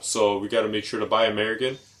coming up, so we got to make sure to buy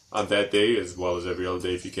American on that day, as well as every other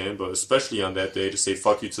day if you can, but especially on that day to say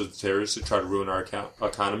fuck you to the terrorists who try to ruin our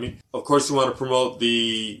economy. Of course, we want to promote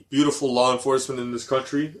the beautiful law enforcement in this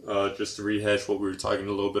country. Just to rehash what we were talking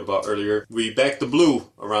a little bit about earlier. We back the blue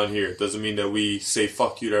around here. Doesn't mean that we say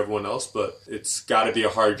fuck you to everyone else, but it's got to be a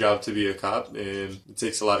hard job to be a cop, and it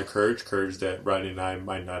takes a lot of courage that Rodney and I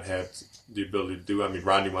might not have the ability to do. I mean,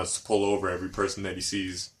 Rodney wants to pull over every person that he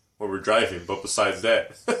sees when we're driving, but besides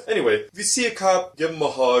that. Anyway, if you see a cop, give him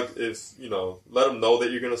a hug. If, let him know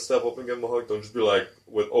that you're going to step up and give him a hug. Don't just be like,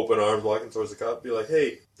 with open arms walking towards the cop. Be like,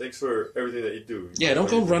 hey, thanks for everything that you do. Yeah,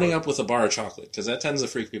 don't go running up with a bar of chocolate, because that tends to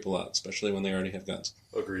freak people out, especially when they already have guns.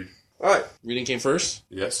 Agreed. Alright. Reading came first?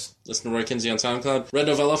 Yes. Listen to Roy Kinsey on SoundCloud. Red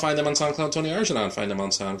Novella, find them on SoundCloud. Tony Arjanon, find them on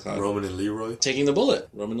SoundCloud. Roman and Leroy. Taking the Bullet,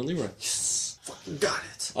 Roman and Leroy. Yes. Fucking got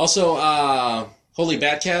it. Also, Holy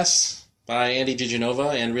Batcast by Andy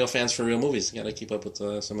DiGenova and Real Fans for Real Movies. You gotta keep up with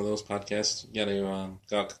some of those podcasts. You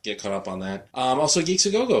gotta get caught up on that. Also, Geeks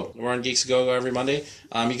A Go-Go. We're on Geeks A Go-Go every Monday.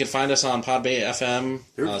 You can find us on Podbay FM,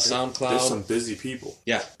 SoundCloud. There's some busy people.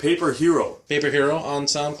 Yeah. Paper Hero on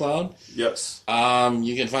SoundCloud. Yes.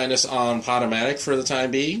 You can find us on Podomatic for the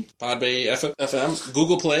time being. Podbay FM,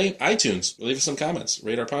 Google Play, iTunes. Leave us some comments.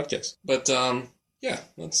 Rate our podcast. But, yeah,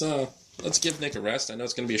 let's give Nick a rest. I know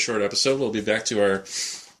it's going to be a short episode. We'll be back to our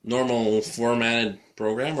normal formatted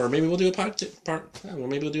program, or maybe we'll do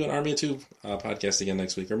maybe we'll do an Army of Two podcast again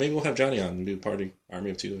next week, or maybe we'll have Johnny on and do Party Army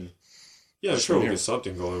of Two. Yeah, I'm sure we'll get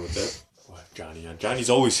something going with that. We'll have Johnny on. Johnny's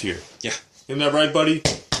always here. Yeah. Isn't that right, buddy?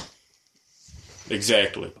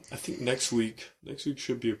 Exactly. I think next week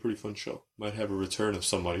should be a pretty fun show. Might have a return of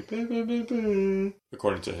somebody,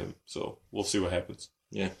 according to him. So we'll see what happens.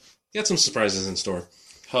 Yeah. Got some surprises in store.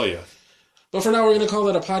 Hell yeah. But for now, we're going to call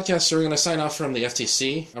that a podcast, so we're going to sign off from the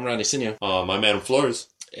FTC. I'm Rodney Sinio. I'm Adam Flores.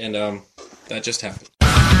 And that just happened.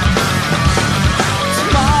 Tomorrow's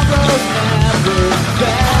never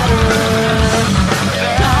better.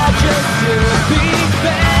 I'll just be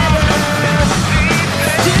better.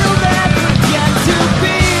 Still never get to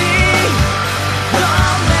be the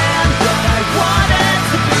man that I wanted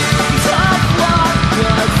to be. Tough luck,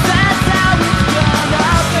 'cause that's how it's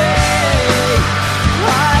gonna be.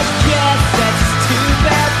 I guess that's too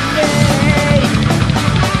bad for me.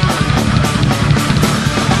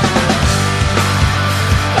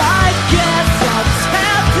 I guess I'll just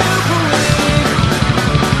have to believe.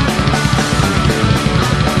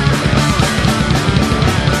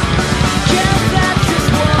 Guess that's just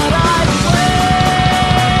what I believe.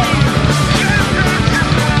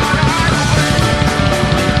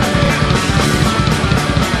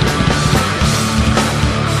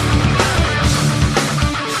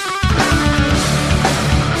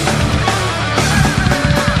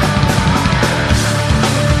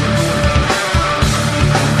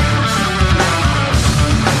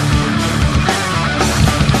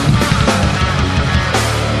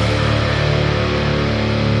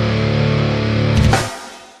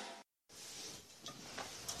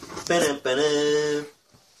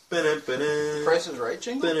 Price is Right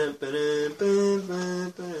jingle?